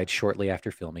died shortly after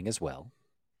filming as well.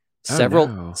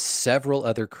 Several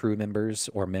other crew members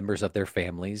or members of their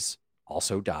families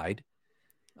also died.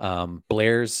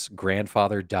 Blair's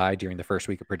grandfather died during the first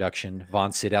week of production.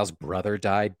 Von Sydow's brother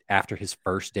died after his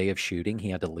first day of shooting.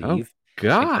 He had to leave. Oh,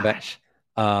 gosh.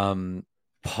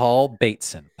 Paul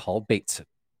Bateson.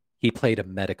 He played a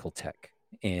medical tech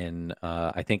in,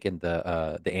 I think, in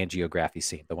the angiography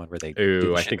scene, the one where they.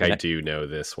 Ooh, I think I do know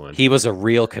this one. He was a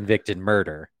real convicted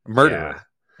murderer,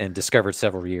 and discovered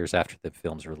several years after the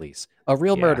film's release. A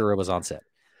real murderer was on set.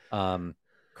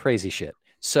 Crazy shit.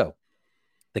 So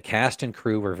the cast and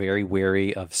crew were very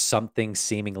wary of something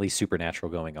seemingly supernatural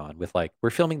going on. With like, we're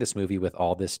filming this movie with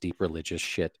all this deep religious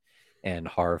shit and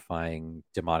horrifying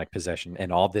demonic possession,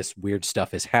 and all this weird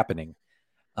stuff is happening.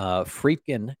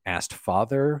 Friedkin asked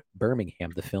Father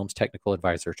Birmingham, the film's technical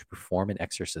advisor, to perform an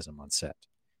exorcism on set,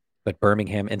 but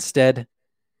Birmingham instead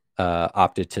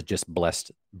opted to just bless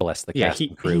the cast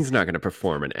and crew. He's not going to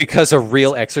perform an exorcism, because a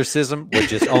real exorcism would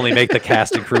just only make the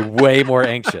cast and crew way more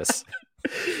anxious.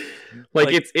 Like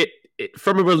it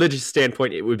from a religious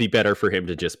standpoint, it would be better for him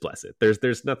to just bless it.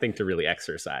 There's nothing to really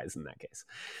exorcise in that case.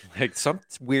 Like, some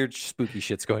weird spooky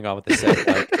shit's going on with the set.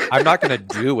 Like, I'm not going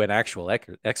to do an actual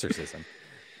exorcism.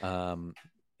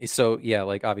 So yeah,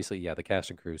 like obviously, yeah, the cast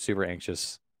and crew super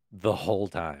anxious the whole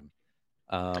time.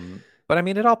 But I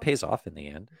mean, it all pays off in the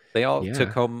end. They all took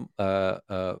Yeah. home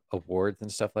awards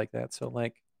and stuff like that. So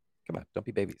like, come on, don't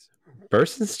be babies.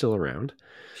 Burston's still around.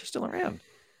 She's still around.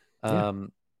 Yeah.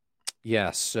 Um,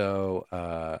 yeah. So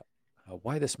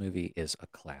why this movie is a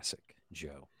classic,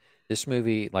 Joe. This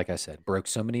movie, like I said, broke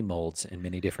so many molds in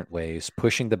many different ways,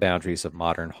 pushing the boundaries of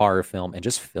modern horror film and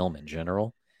just film in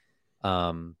general.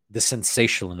 The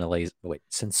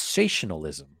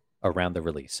sensationalism around the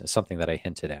release is something that I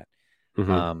hinted at.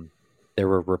 Hmm. Um, there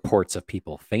were reports of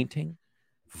people fainting,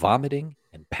 vomiting,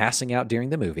 and passing out during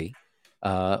the movie,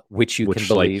 which you can Which,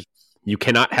 like, believe. you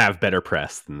cannot have better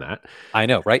press than that. I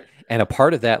know, right? And a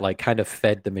part of that, like, kind of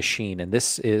fed the machine, and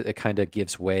this is it kind of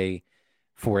gives way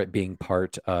for it being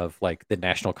part of like the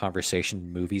national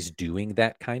conversation, movies doing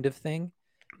that kind of thing.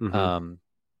 Hmm. Um,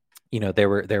 there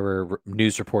were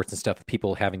news reports and stuff of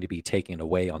people having to be taken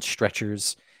away on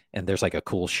stretchers, and there's like a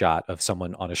cool shot of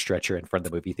someone on a stretcher in front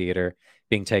of the movie theater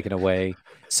being taken away.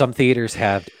 Some theaters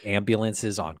have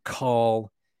ambulances on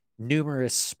call,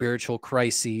 numerous spiritual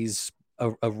crises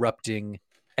erupting,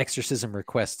 exorcism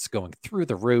requests going through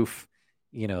the roof.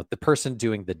 The person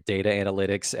doing the data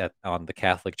analytics on the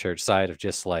Catholic Church side of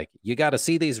just like, you got to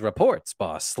see these reports,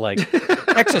 boss, like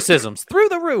exorcisms through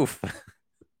the roof.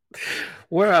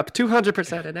 We're up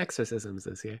 200% in exorcisms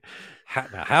this year.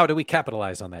 How do we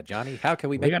capitalize on that, Johnny? How can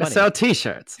we We make gotta money? sell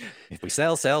T-shirts. If we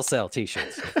sell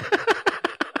T-shirts.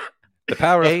 The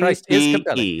power of Christ is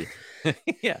compelling.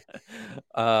 Yeah.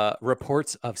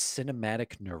 Reports of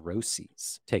cinematic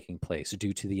neuroses taking place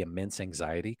due to the immense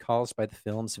anxiety caused by the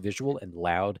film's visual and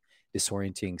loud,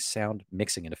 disorienting sound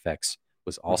mixing and effects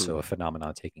was also a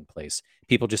phenomenon taking place.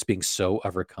 People just being so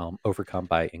overcome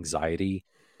by anxiety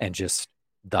and just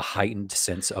the heightened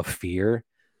sense of fear,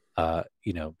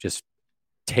 just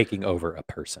taking over a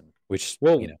person, which,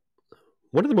 Well,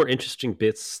 one of the more interesting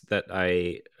bits that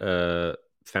I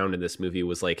found in this movie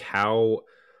was like how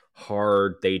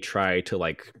hard they try to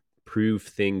like prove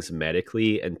things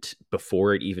medically and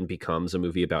before it even becomes a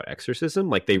movie about exorcism.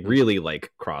 Like they really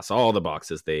like cross all the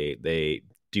boxes. They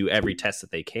do every test that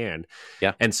they can.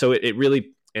 Yeah. And so it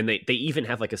really, and they even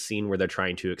have like a scene where they're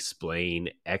trying to explain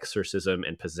exorcism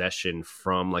and possession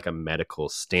from like a medical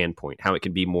standpoint, how it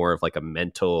can be more of like a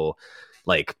mental,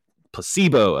 like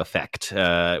placebo effect,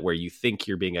 where you think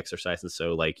you're being exercised, and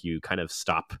so like you kind of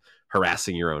stop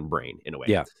harassing your own brain in a way.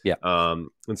 Yeah. And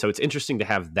so it's interesting to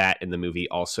have that in the movie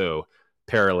also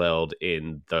paralleled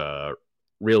in the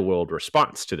real world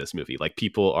response to this movie. Like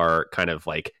people are kind of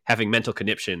like having mental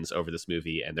conniptions over this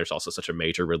movie, and there's also such a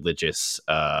major religious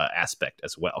aspect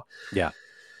as well. Yeah.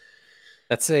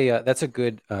 That's a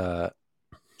good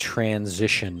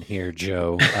transition here,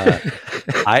 Joe.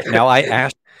 I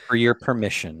asked for your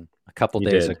permission a couple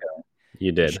days ago.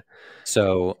 You did.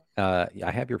 So I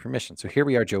have your permission. So here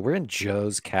we are, Joe. We're in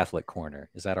Joe's Catholic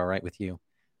Corner. Is that all right with you?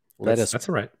 That's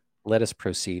all right. Let us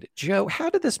proceed. Joe,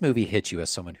 how did this movie hit you as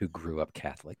someone who grew up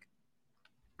Catholic?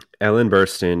 Ellen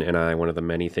Burstyn and I, one of the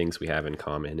many things we have in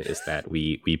common is that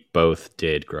we both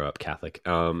did grow up Catholic.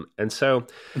 And so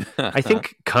I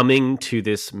think coming to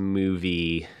this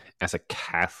movie as a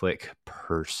Catholic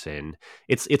person,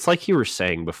 it's like you were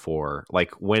saying before,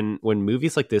 like when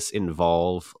movies like this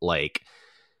involve like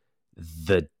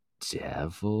the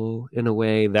devil in a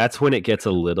way, that's when it gets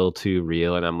a little too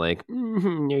real, and I'm like,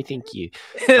 no, thank you.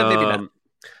 Maybe not.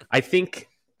 I think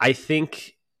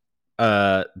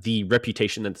the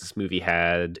reputation that this movie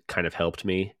had kind of helped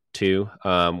me too.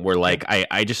 Where like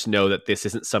I just know that this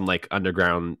isn't some like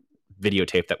underground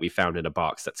videotape that we found in a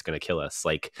box that's going to kill us.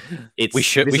 Like we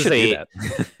should do that.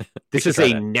 This is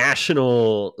a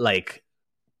national, like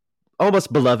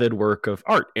almost beloved work of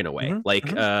art in a way.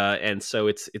 And so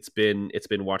it's been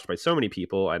watched by so many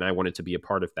people, and I wanted to be a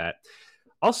part of that.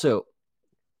 Also,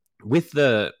 with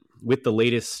the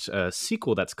latest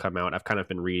sequel that's come out, I've kind of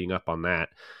been reading up on that.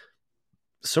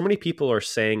 So many people are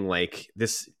saying like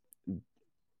this,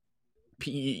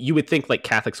 you would think like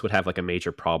Catholics would have like a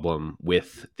major problem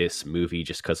with this movie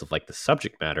just because of like the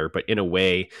subject matter, but in a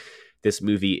way this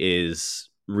movie is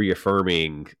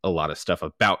reaffirming a lot of stuff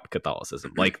about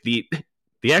Catholicism. Like the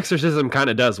exorcism kind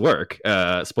of does work,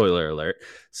 spoiler alert.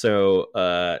 So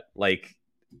I'd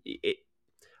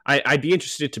be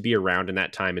interested to be around in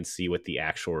that time and see what the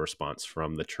actual response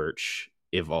from the church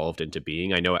evolved into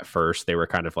being. I know at first they were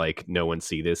kind of like, no one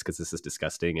see this because this is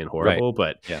disgusting and horrible,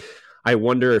 but I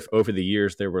wonder if over the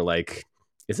years they were like,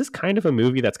 is this kind of a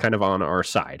movie that's kind of on our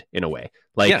side in a way?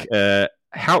 Like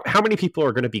how many people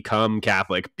are going to become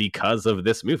Catholic because of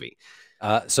this movie?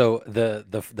 So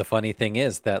the funny thing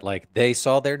is that like they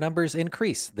saw their numbers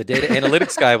increase. The data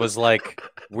analytics guy was like,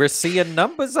 "We're seeing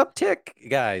numbers uptick,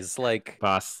 guys. Like,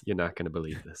 Boss, you're not going to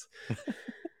believe this.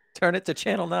 turn it to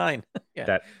channel 9."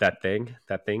 Yeah, That thing.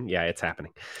 Yeah, it's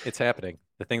happening. it's happening.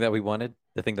 The thing that we wanted,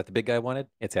 the thing that the big guy wanted,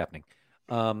 it's happening.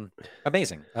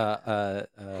 Amazing.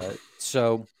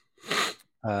 So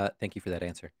thank you for that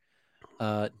answer.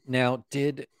 Now,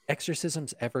 did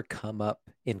exorcisms ever come up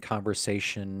in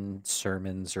conversation,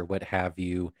 sermons, or what have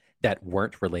you that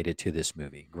weren't related to this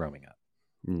movie growing up?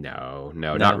 No,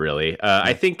 No? not really.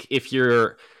 I No. think if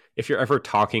you're ever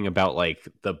talking about like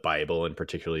the Bible and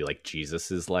particularly like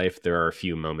Jesus's life, there are a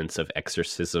few moments of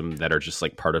exorcism that are just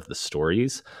like part of the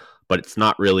stories, but it's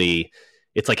not really.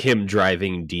 It's like him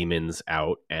driving demons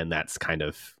out, and that's kind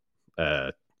of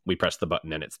we press the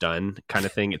button and it's done kind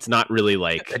of thing. It's not really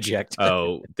like Eject.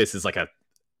 oh, this is like a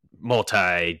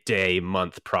multi-day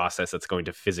month process that's going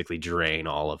to physically drain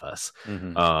all of us.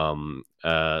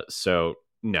 So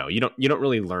no, you don't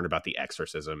really learn about the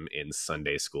exorcism in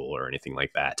Sunday school or anything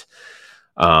like that.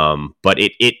 But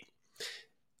it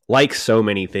like so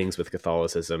many things with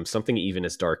Catholicism, something even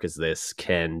as dark as this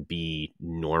can be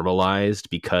normalized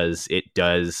because it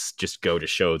does just go to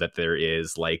show that there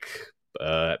is like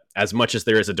as much as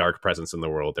there is a dark presence in the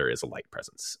world, there is a light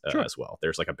presence Sure. as well.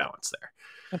 There's like a balance there.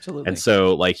 Absolutely. And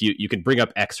so like you can bring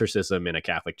up exorcism in a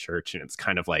Catholic church and it's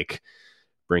kind of like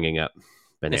bringing up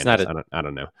bananas. I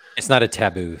don't know. It's not a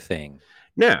taboo thing.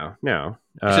 No.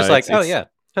 It's just like, oh yeah,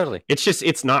 totally.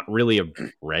 It's not really a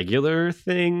regular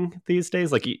thing these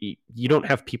days. Like you don't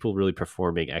have people really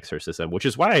performing exorcism, which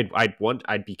is why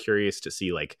I'd be curious to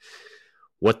see like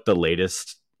what the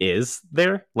latest is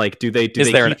there. Like, do they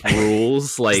keep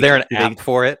rules? Like, is there an app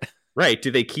for it? Right?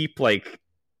 Do they keep like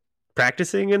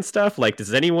practicing and stuff? Like,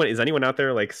 is anyone out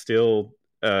there like still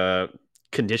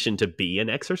conditioned to be an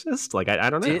exorcist? Like,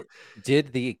 I don't know.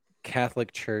 Did the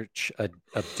Catholic Church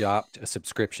adopt a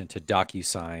subscription to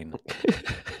DocuSign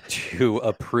to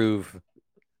approve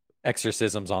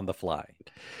exorcisms on the fly?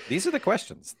 These are the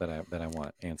questions that I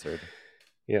want answered.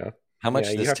 Yeah. How much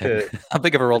how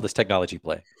big of a role does technology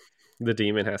play? The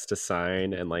demon has to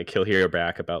sign, and like he'll hear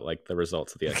back about like the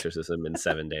results of the exorcism in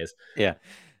 7 days. Yeah,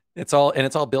 it's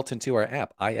all built into our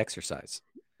app. I exercise.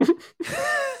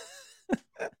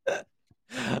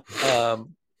 All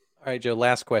right, Joe.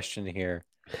 Last question here.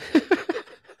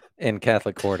 In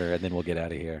Catholic Corner, and then we'll get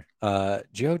out of here.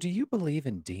 Joe, do you believe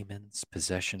in demons,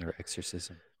 possession, or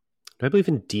exorcism? Do I believe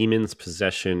in demons,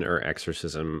 possession, or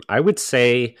exorcism? I would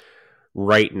say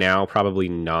right now probably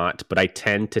not, but I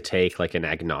tend to take like an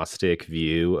agnostic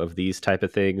view of these type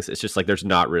of things. It's just like there's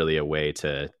not really a way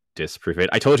to disprove it.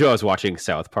 I told you I was watching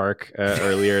South Park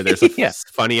earlier. There's a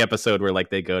funny episode where like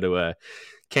they go to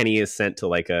Kenny is sent to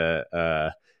like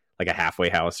a halfway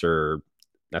house, or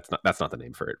that's not the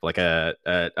name for it, like a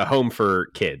home for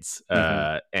kids,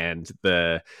 and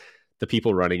the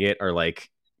people running it are like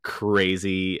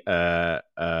crazy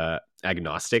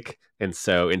agnostic, and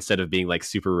so instead of being like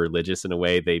super religious in a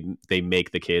way, they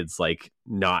make the kids like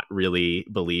not really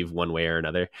believe one way or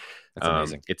another. That's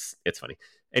amazing. It's funny.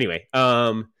 Anyway,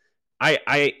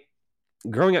 I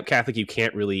growing up Catholic, you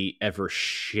can't really ever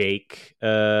shake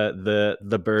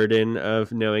the burden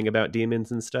of knowing about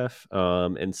demons and stuff,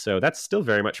 and so that's still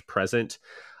very much present.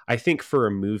 I think for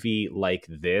a movie like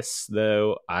this,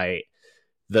 though,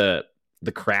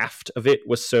 the craft of it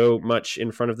was so much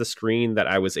in front of the screen that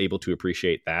I was able to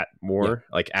appreciate that more,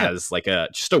 as like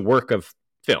just a work of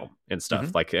film and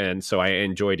stuff. Like, and so I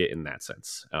enjoyed it in that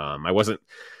sense.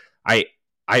 I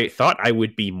thought I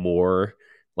would be more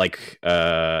like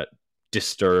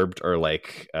disturbed or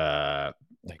like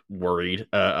worried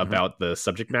about the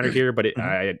subject matter here, but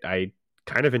I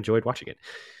kind of enjoyed watching it.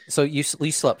 So you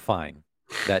slept fine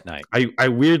that night? I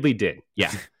weirdly did.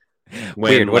 Yeah.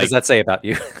 Weird. What does that say about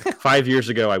you? 5 years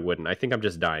ago, I wouldn't. I think I'm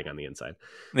just dying on the inside.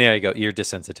 There you go. You're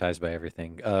desensitized by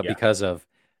everything because of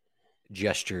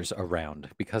gestures around,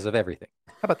 because of everything.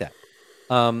 How about that?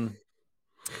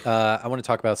 I want to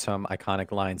talk about some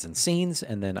iconic lines and scenes,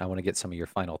 and then I want to get some of your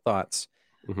final thoughts.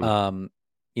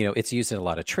 It's used in a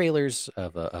lot of trailers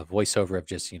of a voiceover of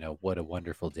just, what a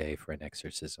wonderful day for an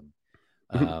exorcism.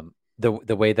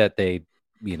 The way that they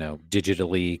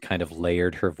digitally kind of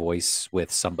layered her voice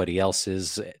with somebody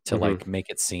else's to like make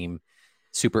it seem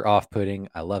super off-putting.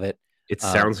 I love it. It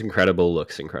sounds incredible,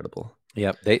 looks incredible.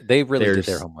 Yep, they really did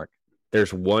their homework.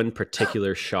 There's one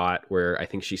particular shot where I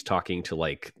think she's talking to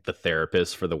like the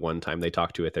therapist for the one time they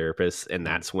talk to a therapist, and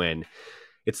that's when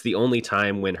it's the only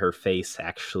time when her face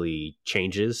actually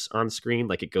changes on screen.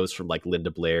 Like it goes from like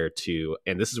Linda Blair to,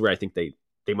 and this is where I think they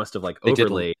must have like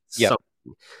overlaid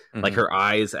Like Mhm. her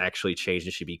eyes actually change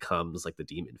and she becomes like the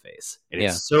demon face. And Yeah.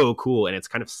 it's so cool, and it's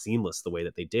kind of seamless the way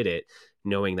that they did it,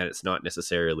 knowing that it's not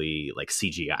necessarily like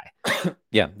CGI.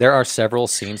 Yeah, there are several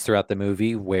scenes throughout the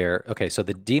movie where, okay, so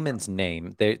the demon's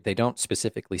name, they don't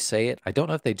specifically say it. I don't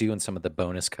know if they do in some of the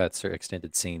bonus cuts or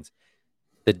extended scenes.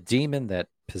 The demon that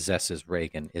possesses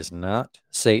Reagan is not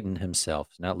Satan himself,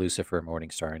 not Lucifer,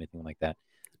 Morningstar, or anything like that.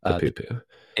 Poo poo.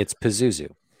 It's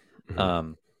Pazuzu. Hmm.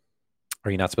 Um,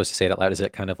 are you not supposed to say it out loud? Is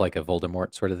it kind of like a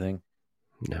Voldemort sort of thing?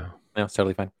 No. No, it's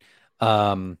totally fine.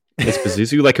 Um, Is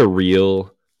Pazuzu like a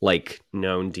real like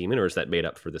known demon, or is that made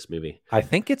up for this movie? I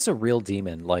think it's a real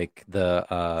demon. Like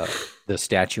the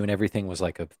statue and everything was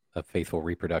like a faithful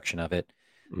reproduction of it,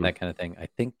 Mm. that kind of thing. I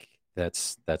think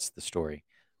that's the story,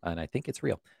 and I think it's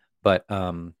real. But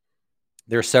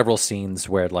there are several scenes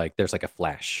where like there's like a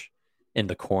flash in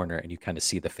the corner, and you kind of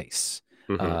see the face.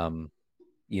 Hmm. Um,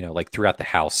 like throughout the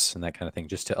house and that kind of thing,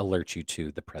 just to alert you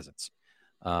to the presence.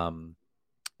 Um,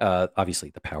 obviously,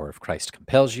 the power of Christ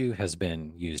compels you has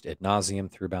been used ad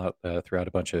nauseum throughout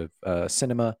a bunch of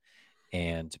cinema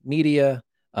and media.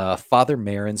 Father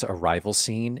Marin's arrival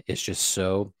scene is just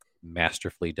so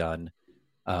masterfully done.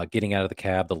 Getting out of the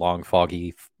cab, the long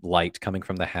foggy light coming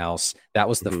from the house. That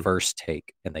was the Hmm. first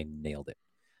take, and they nailed it.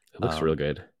 It looks real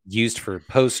good. Used for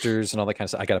posters and all that kind of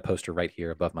stuff. I got a poster right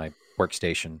here above my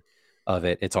workstation of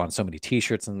it. It's on so many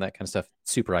T-shirts and that kind of stuff.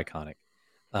 Super iconic.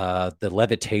 The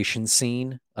levitation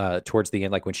scene towards the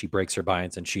end, like when she breaks her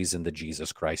binds and she's in the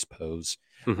Jesus Christ pose,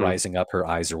 Hmm. rising up, her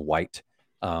eyes are white.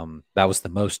 That was the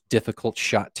most difficult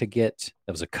shot to get.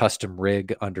 That was a custom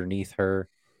rig underneath her.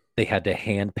 They had to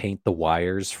hand paint the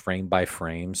wires frame by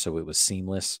frame, so it was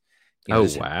seamless. Oh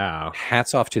Just wow.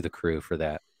 hats off to the crew for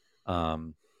that.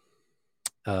 Um,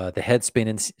 the head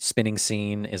spinning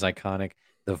scene is iconic.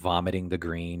 The vomiting the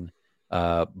green,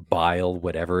 bile,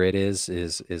 whatever it is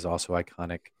also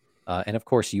iconic. And of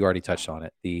course, you already touched on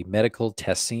it. The medical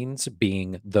test scenes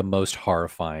being the most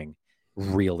horrifying,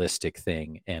 realistic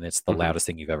thing, and it's the Hmm. loudest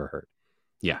thing you've ever heard.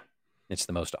 Yeah. It's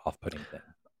the most off-putting thing.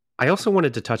 I also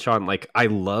wanted to touch on like I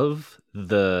love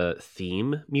the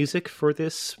theme music for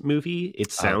this movie. It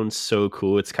Oh, sounds so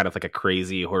cool. It's kind of like a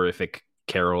crazy, horrific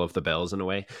carol of the bells in a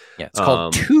way. yeah, it's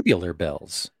called Um, Tubular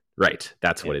Bells. right,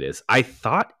 that's Yeah. what it is. I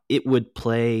thought it would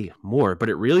play more, but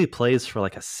it really plays for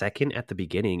like a second at the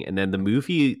beginning, and then the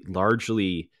movie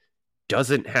largely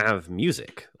doesn't have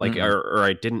music. Like, Mm-mm. or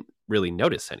I didn't really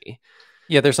notice any.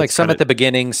 Yeah, there's like It's some kind at of the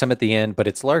beginning, some at the end, but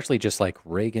it's largely just like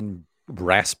Reagan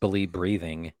raspily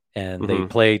breathing, and they mhm.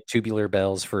 play Tubular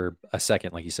Bells for a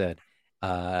second, like you said,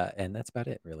 and that's about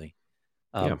it, really.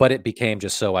 Yeah, But it became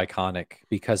just so iconic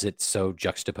because it so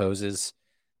juxtaposes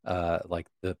like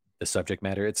the subject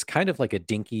matter. It's kind of like a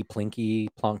dinky, plinky,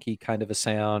 plonky kind of a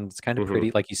sound. It's kind of mhm.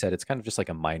 pretty, like you said. It's kind of just like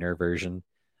a minor version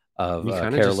of You kind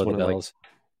of Carol just of the want to like Bells.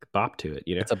 bop to it,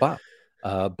 you know. It's a bop,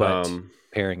 but Um,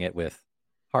 pairing it with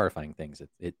horrifying things,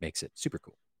 it makes it super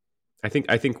cool. I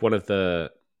think one of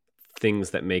the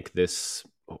things that make this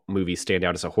movie stand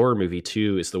out as a horror movie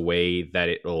too is the way that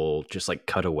it'll just like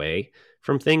cut away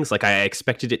from things. Like I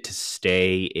expected it to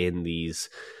stay in these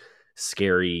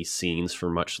scary scenes for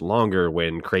much longer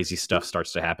when crazy stuff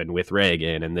starts to happen with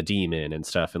Reagan and the demon and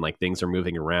stuff, and like things are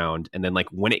moving around, and then like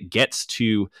when it gets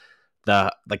to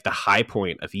the high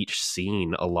point of each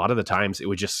scene, a lot of the times it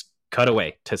would just cut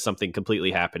away to something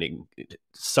completely happening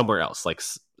somewhere else, like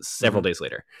several Hmm. days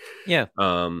later. Yeah,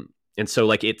 And so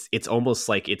like it's almost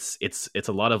like it's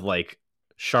a lot of like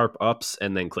sharp ups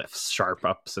and then cliffs, sharp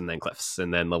ups and then cliffs,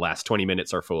 and then the last 20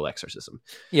 minutes are full exorcism.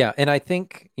 yeah, and I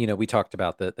think we talked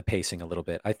about the pacing a little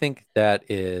bit. I think that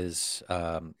is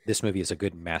this movie is a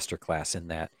good masterclass in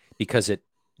that because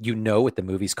you know what the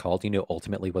movie's called, you know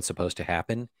ultimately what's supposed to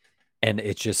happen, and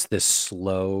it's just this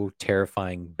slow,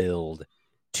 terrifying build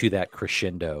to that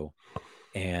crescendo,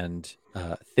 and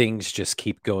things just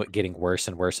keep getting worse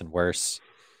and worse and worse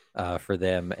for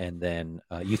them, and then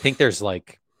you think there's going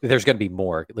to be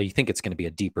more. Like, you think it's going to be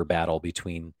a deeper battle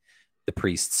between the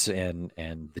priests and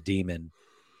the demon,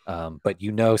 but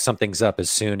you know something's up as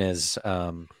soon as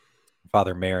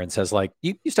Father Marin says, like,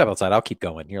 you step outside, I'll keep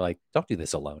going. You're like, don't do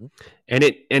this alone.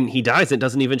 And he dies and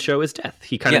doesn't even show his death.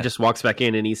 He kind of Yeah. just walks back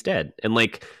in and he's dead. And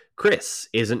like Chris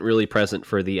isn't really present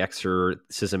for the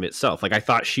exorcism itself. Like I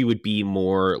thought she would be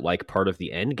more like part of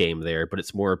the end game there, but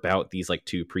it's more about these like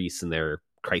two priests and their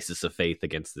crisis of faith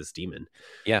against this demon.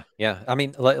 Yeah. I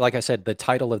mean, like I said, the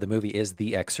title of the movie is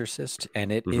The Exorcist,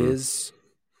 and Hmm.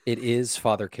 it is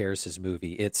Father Karras's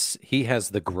movie. He has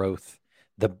the growth,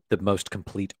 the most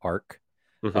complete arc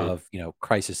Hmm. of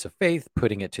crisis of faith,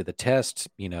 putting it to the test,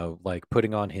 like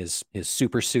putting on his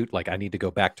super suit, like I need to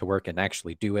go back to work and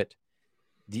actually do it.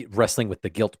 wrestling with the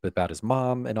guilt about his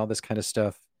mom and all this kind of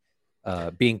stuff.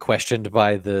 Being questioned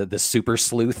by the super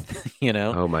sleuth, you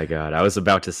know. Oh my god! I was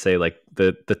about to say like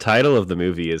the title of the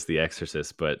movie is The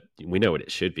Exorcist, but we know what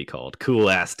it should be called: Cool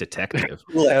Ass Detective.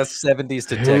 Cool ass 70s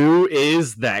detective. Who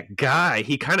is that guy?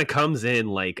 He kind of comes in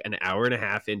like an hour and a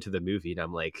half into the movie, and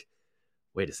I'm like,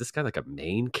 wait, is this guy like a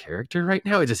main character right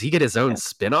now? Does he get his own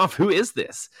spinoff? Who is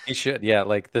this? He should, yeah.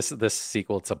 Like this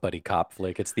sequel, it's a buddy cop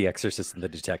flick. It's The Exorcist and the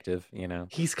Detective, you know.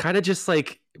 He's kind of just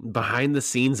like behind the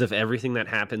scenes of everything that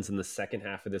happens in the second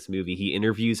half of this movie. He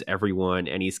interviews everyone,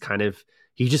 and he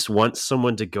just wants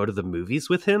someone to go to the movies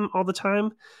with him all the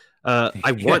time.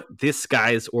 I want this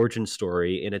guy's origin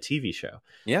story in a TV show.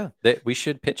 Yeah, we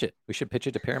should pitch it. We should pitch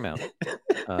it to Paramount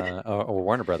or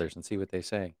Warner Brothers and see what they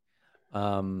say.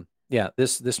 Yeah,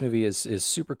 this movie is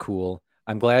super cool.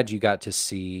 I'm glad you got to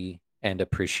see and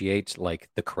appreciate like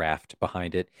the craft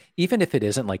behind it, even if it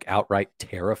isn't like outright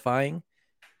terrifying.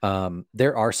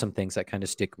 There are some things that kind of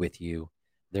stick with you.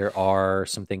 There are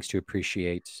some things to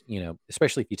appreciate, you know,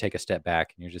 especially if you take a step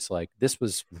back and you're just like, this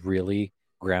was really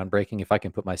groundbreaking. If I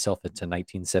can put myself into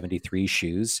 1973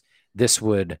 shoes, this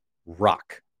would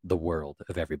rock the world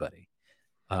of everybody.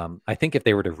 I think if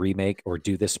they were to remake or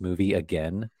do this movie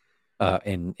again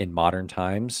in modern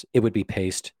times, it would be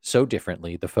paced so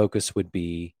differently. The focus would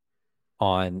be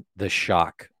on the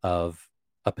shock of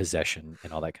a possession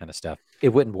and all that kind of stuff. It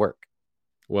wouldn't work.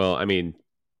 Well, I mean,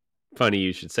 funny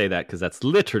you should say that because that's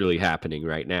literally happening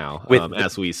right now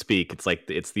as we speak. It's like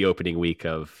it's the opening week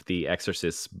of The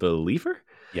Exorcist Believer.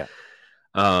 Yeah.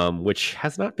 Which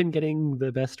has not been getting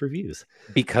the best reviews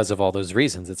because of all those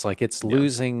reasons. It's like it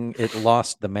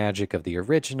lost the magic of the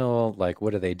original. Like,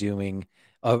 what are they doing?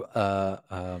 You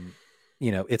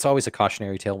know, it's always a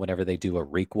cautionary tale whenever they do a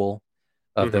requel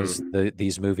of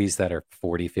these movies that are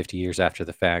 40, 50 years after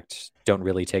the fact, don't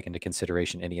really take into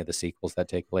consideration any of the sequels that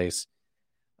take place.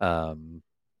 A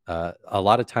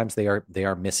lot of times they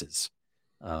are misses.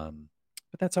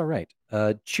 But that's all right.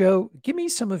 Joe, give me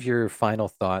some of your final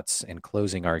thoughts and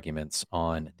closing arguments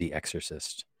on The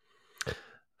Exorcist.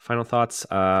 Final thoughts.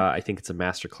 I think it's a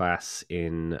masterclass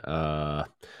in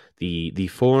the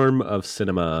form of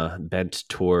cinema bent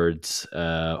towards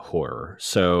horror.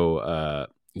 So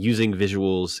using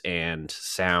visuals and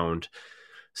sound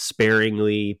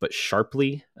sparingly but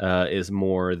sharply is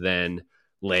more than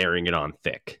layering it on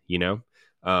thick, you know?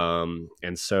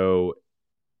 And so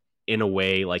in a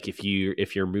way, like if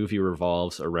your movie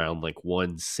revolves around like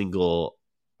one single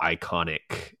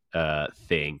iconic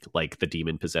thing, like the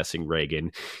demon possessing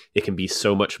Reagan, it can be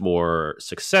so much more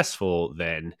successful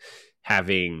than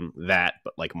having that,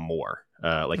 but like more.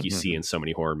 Like you see in so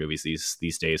many horror movies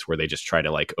these days, where they just try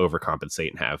to like overcompensate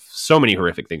and have so many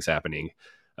horrific things happening.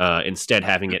 Instead,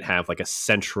 having it have like a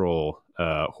central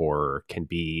horror can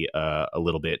be a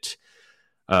little bit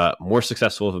more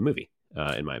successful of a movie,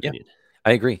 in my opinion.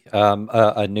 I agree.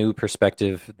 A new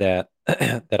perspective that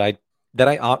that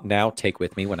I now take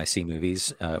with me when I see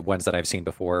movies, ones that I've seen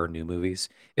before or new movies,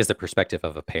 is the perspective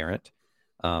of a parent.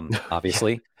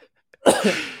 Obviously,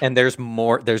 and there's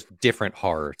different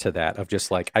horror to that of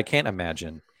just like, I can't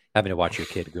imagine having to watch your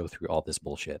kid go through all this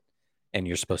bullshit, and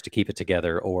you're supposed to keep it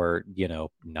together or, you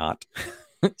know, not.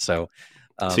 So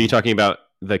you're talking about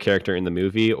the character in the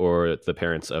movie or the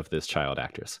parents of this child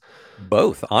actress?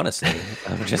 Both, honestly.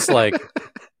 I'm just like,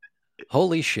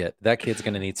 holy shit, that kid's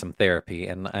going to need some therapy.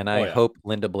 And I hope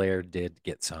Linda Blair did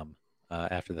get some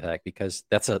after the fact, because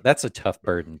that's a tough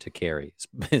burden to carry,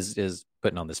 is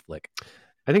putting on this flick.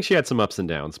 I think she had some ups and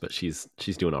downs, but she's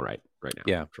doing all right now.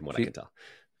 Yeah, from what I can tell.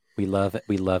 We love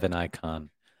an icon.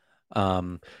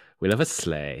 We love a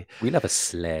sleigh. We love a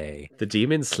sleigh. The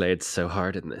demon slayed so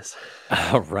hard in this.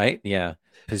 Right? Yeah.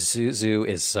 Pazuzu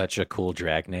is such a cool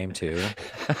drag name too.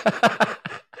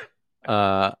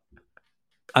 I'm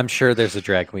sure there's a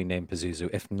drag queen named Pazuzu.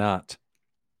 If not,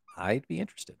 I'd be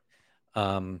interested.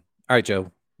 All right,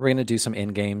 Joe, we're going to do some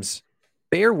end games.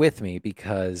 Bear with me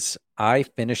because I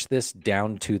finished this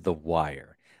down to the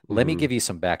wire. Let me give you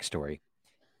some backstory.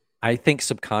 I think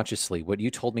subconsciously what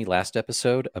you told me last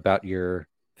episode about your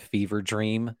fever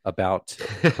dream about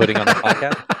putting on the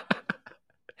podcast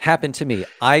happened to me.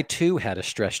 I too had a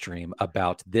stress dream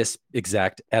about this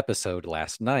exact episode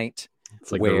last night.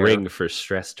 It's like the ring for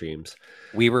stress dreams.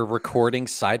 We were recording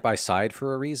side by side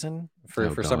for a reason,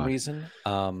 for some reason.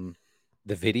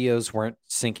 The videos weren't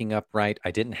syncing up right. I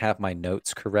didn't have my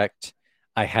notes correct.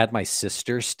 I had my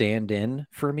sister stand in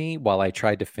for me while I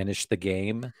tried to finish the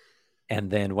game. And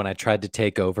then when I tried to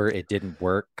take over, it didn't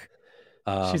work.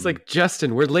 She's like,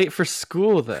 Justin, we're late for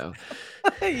school, though.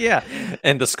 Yeah.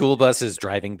 And the school bus is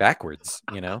driving backwards,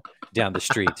 down the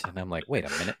street. And I'm like, wait a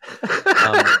minute.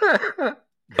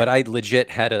 But I legit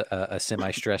had a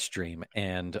semi-stress dream.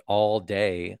 And all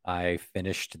day I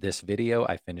finished this video.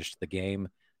 I finished the game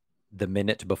the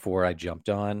minute before I jumped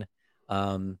on.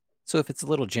 So if it's a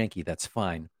little janky, that's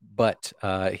fine. But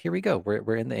here we go.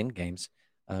 We're in the end games.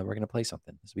 We're going to play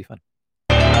something. This will be fun.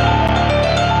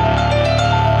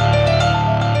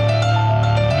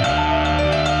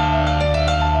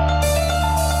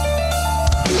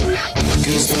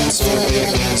 Goosebumps for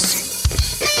weirdness.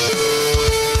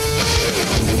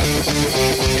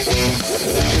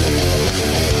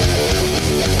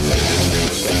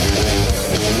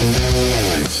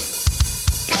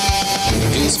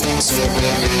 Goosebumps for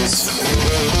weirdness.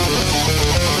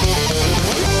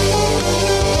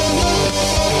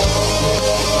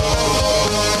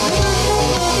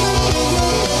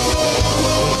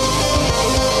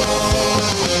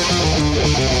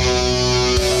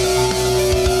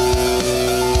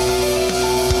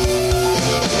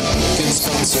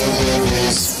 Goosebumps for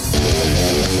weirdness.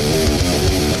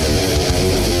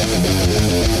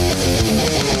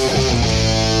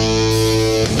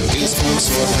 Goosebumps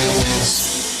for weirdness.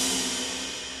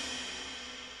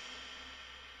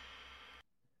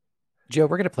 Joe,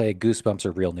 we're going to play Goosebumps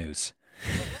or Real News.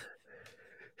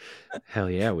 Hell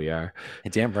yeah, we are.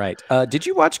 Damn right. Did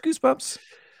you watch Goosebumps?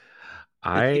 The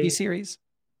I TV series?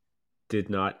 did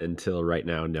not until right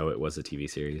now know it was a TV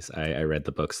series. I read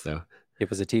the books, though. It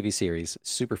was a TV series.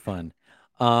 Super fun.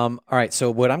 All right.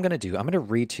 So what I'm going to do, I'm going to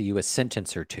read to you a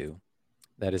sentence or two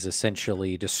that is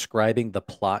essentially describing the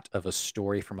plot of a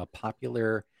story from a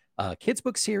popular kids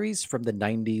book series from the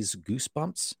 90s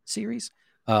Goosebumps series,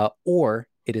 or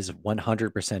it is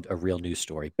 100% a real news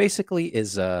story. Basically,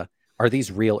 are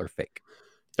these real or fake?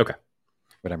 Okay.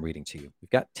 What I'm reading to you. We've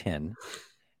got 10,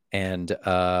 and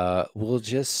we'll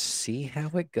just see how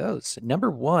it goes. Number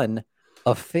 1,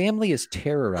 a family is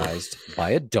terrorized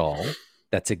by a doll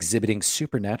that's exhibiting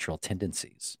supernatural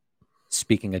tendencies,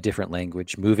 speaking a different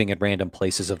language, moving at random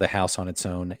places of the house on its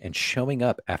own, and showing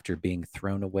up after being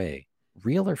thrown away.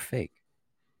 Real or fake?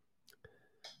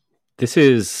 This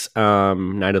is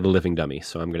Night of the Living Dummy,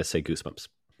 so I'm going to say Goosebumps.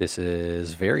 This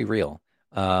is very real.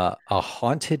 A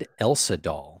haunted Elsa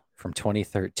doll from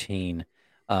 2013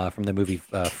 from the movie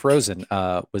Frozen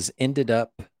was ended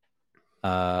up.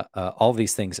 All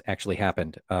these things actually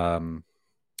happened.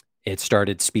 It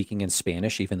started speaking in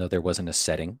Spanish, even though there wasn't a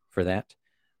setting for that.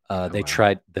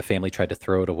 The family tried to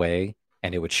throw it away,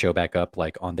 and it would show back up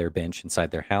like on their bench inside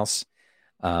their house.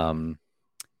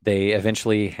 They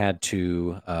eventually had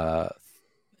to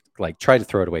try to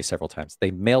throw it away several times.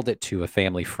 They mailed it to a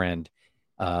family friend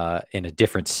in a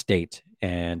different state,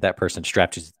 and that person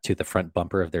strapped it to the front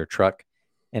bumper of their truck,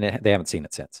 and they haven't seen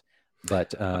it since. But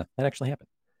that actually happened.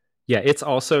 Yeah, it's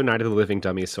also Night of the Living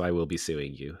Dummy, so I will be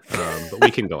suing you. But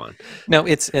we can go on. No,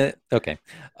 it's okay.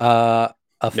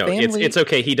 It's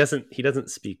okay. He doesn't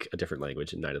speak a different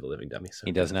language in Night of the Living Dummy. So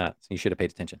he does not. You should have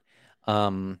paid attention.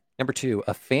 Number 2,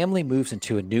 a family moves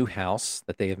into a new house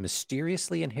that they have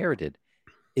mysteriously inherited.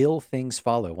 Ill things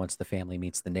follow once the family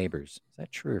meets the neighbors. Is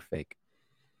that true or fake?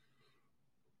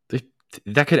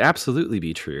 That could absolutely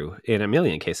be true in a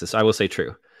million cases. I will say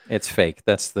true. It's fake.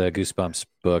 That's the Goosebumps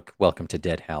book, Welcome to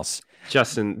Dead House.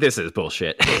 Justin, this is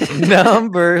bullshit.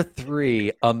 Number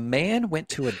 3, a man went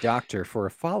to a doctor for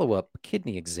a follow-up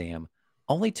kidney exam,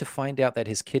 only to find out that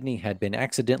his kidney had been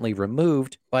accidentally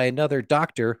removed by another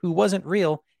doctor who wasn't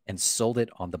real and sold it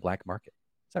on the black market.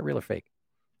 Is that real or fake?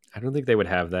 I don't think they would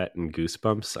have that in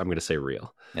Goosebumps. I'm going to say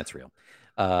real. That's real.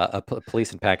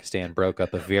 Police in Pakistan broke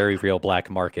up a very real black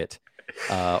market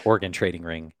organ trading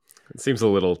ring. It seems a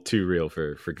little too real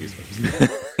for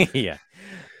Goosebumps. Yeah.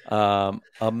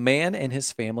 A man and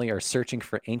his family are searching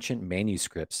for ancient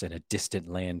manuscripts in a distant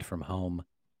land from home.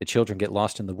 The children get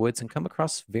lost in the woods and come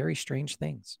across very strange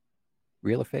things.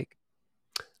 Real or fake?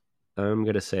 I'm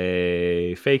going to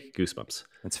say fake Goosebumps.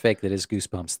 It's fake. That is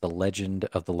Goosebumps, the legend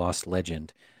of the lost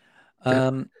legend.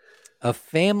 A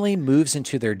family moves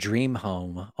into their dream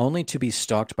home only to be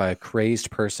stalked by a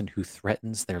crazed person who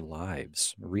threatens their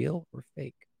lives. Real or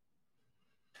fake?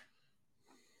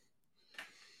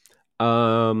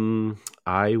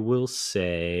 I will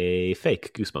say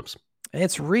fake Goosebumps.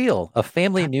 It's real. A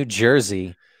family in New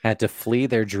Jersey had to flee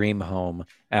their dream home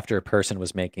after a person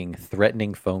was making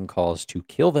threatening phone calls to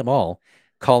kill them all,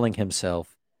 calling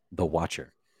himself the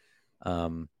Watcher.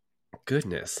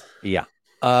 Goodness. Yeah.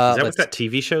 Is that what that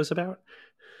TV show's about?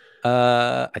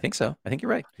 I think so. I think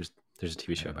you're right. There's a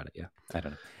TV show about it, yeah. I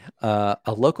don't know.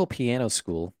 A local piano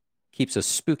school keeps a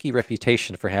spooky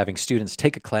reputation for having students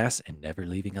take a class and never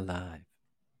leaving alive.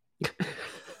 I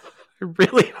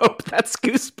really hope that's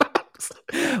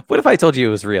Goosebumps. What if I told you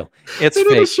it was real? It's They need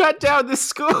to fake. shut down this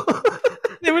school.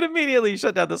 They would immediately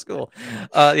shut down the school.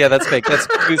 Yeah, that's fake. That's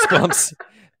Goosebumps.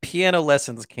 Piano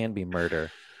lessons can be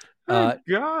murder. Oh,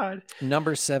 God.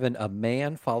 Number 7, a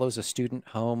man follows a student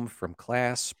home from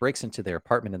class, breaks into their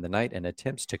apartment in the night, and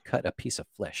attempts to cut a piece of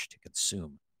flesh to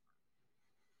consume.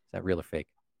 Is that real or fake?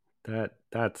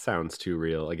 That sounds too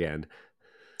real again.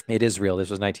 It is real. This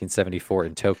was 1974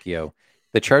 in Tokyo.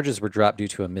 The charges were dropped due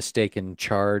to a mistaken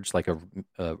charge, like a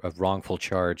wrongful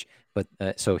charge. But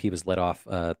so he was let off.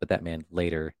 But that man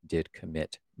later did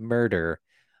commit murder.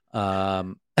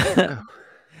 Oh,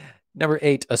 Number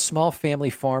 8, a small family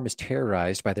farm is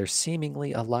terrorized by their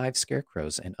seemingly alive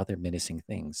scarecrows and other menacing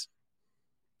things.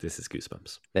 this is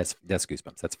Goosebumps. That's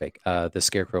Goosebumps. That's fake. The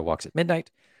scarecrow walks at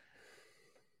midnight.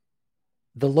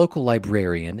 The local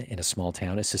librarian in a small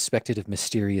town is suspected of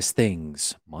mysterious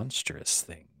things, monstrous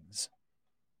things.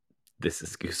 This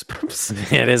is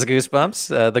Goosebumps. It is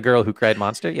Goosebumps. The girl who cried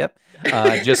monster. Yep.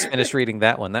 Just finished reading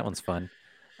that one. That one's fun.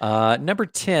 Number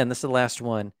 10, this is the last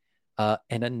one.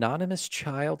 An anonymous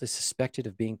child is suspected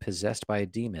of being possessed by a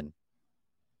demon.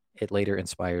 It later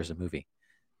inspires a movie.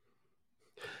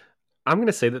 I'm going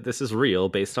to say that this is real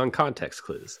based on context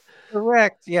clues.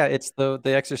 Correct. Yeah, it's the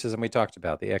exorcism we talked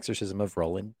about, the exorcism of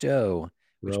Roland Doe.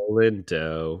 Roland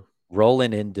Doe.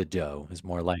 Rolling into dough is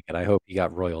more like it. I hope he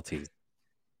got royalties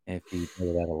if he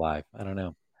made that alive. I don't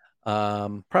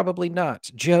know. Probably not.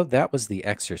 Joe, that was The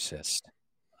Exorcist.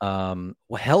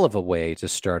 Hell of a way to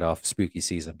start off spooky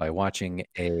season by watching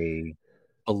a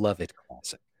beloved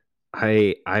classic.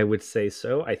 I would say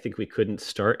so. I think we couldn't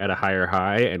start at a higher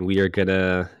high, and we are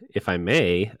gonna, if I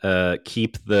may,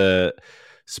 keep the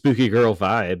spooky girl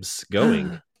vibes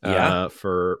going Yeah.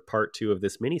 for part 2 of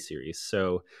this miniseries.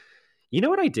 So, you know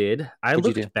what I did? I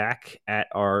What'd you looked do? back at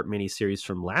our miniseries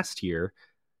from last year.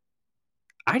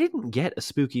 I didn't get a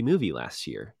spooky movie last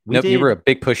year. We Nope, you did were a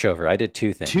big pushover. I did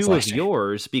 2 things 2 of last year.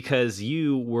 yours because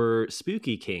you were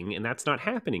Spooky King, and that's not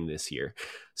happening this year.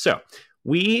 So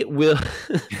we will.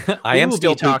 I we am will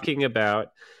still be talking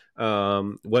about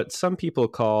what some people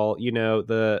call,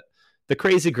 the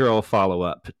crazy girl follow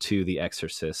up to The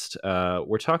Exorcist.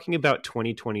 We're talking about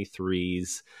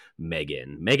 2023's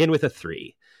Megan with a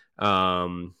 3.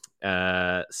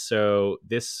 So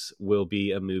this will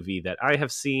be a movie that I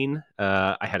have seen.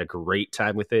 I had a great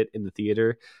time with it in the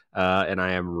theater, and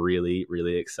I am really,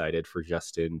 really excited for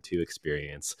Justin to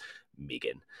experience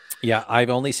Megan. Yeah, I've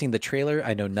only seen the trailer.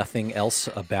 I know nothing else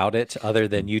about it other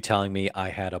than you telling me I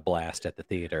had a blast at the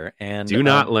theater. And Do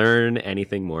not learn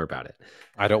anything more about it.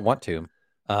 I don't want to.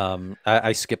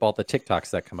 I skip all the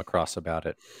TikToks that come across about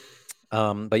it.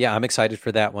 But yeah, I'm excited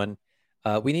for that one.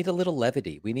 We need a little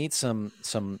levity. We need some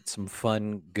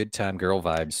fun, good time girl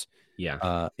vibes.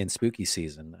 Yeah, In spooky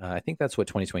season. I think that's what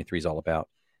 2023 is all about.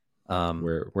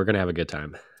 we're gonna have a good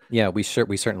time. Yeah, we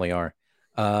certainly are.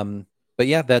 But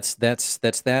yeah, that's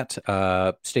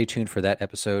that. Stay tuned for that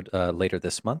episode later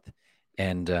this month,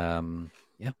 and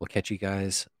yeah, we'll catch you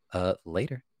guys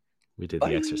later. We did Bye.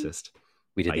 The Exorcist.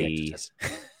 We did The Bye. Exorcist.